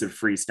exclusive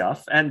free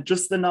stuff and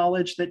just the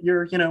knowledge that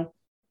you're,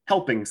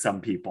 helping some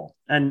people.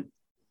 And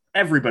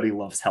everybody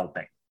loves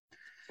helping.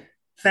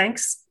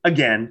 Thanks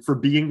again for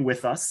being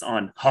with us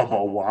on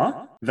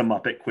Habawa, the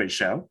Muppet Quiz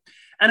Show.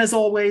 And as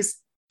always,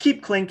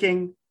 keep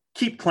clinking,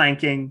 keep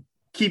clanking,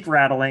 keep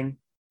rattling,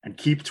 and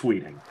keep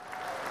tweeting.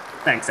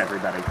 Thanks,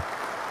 everybody.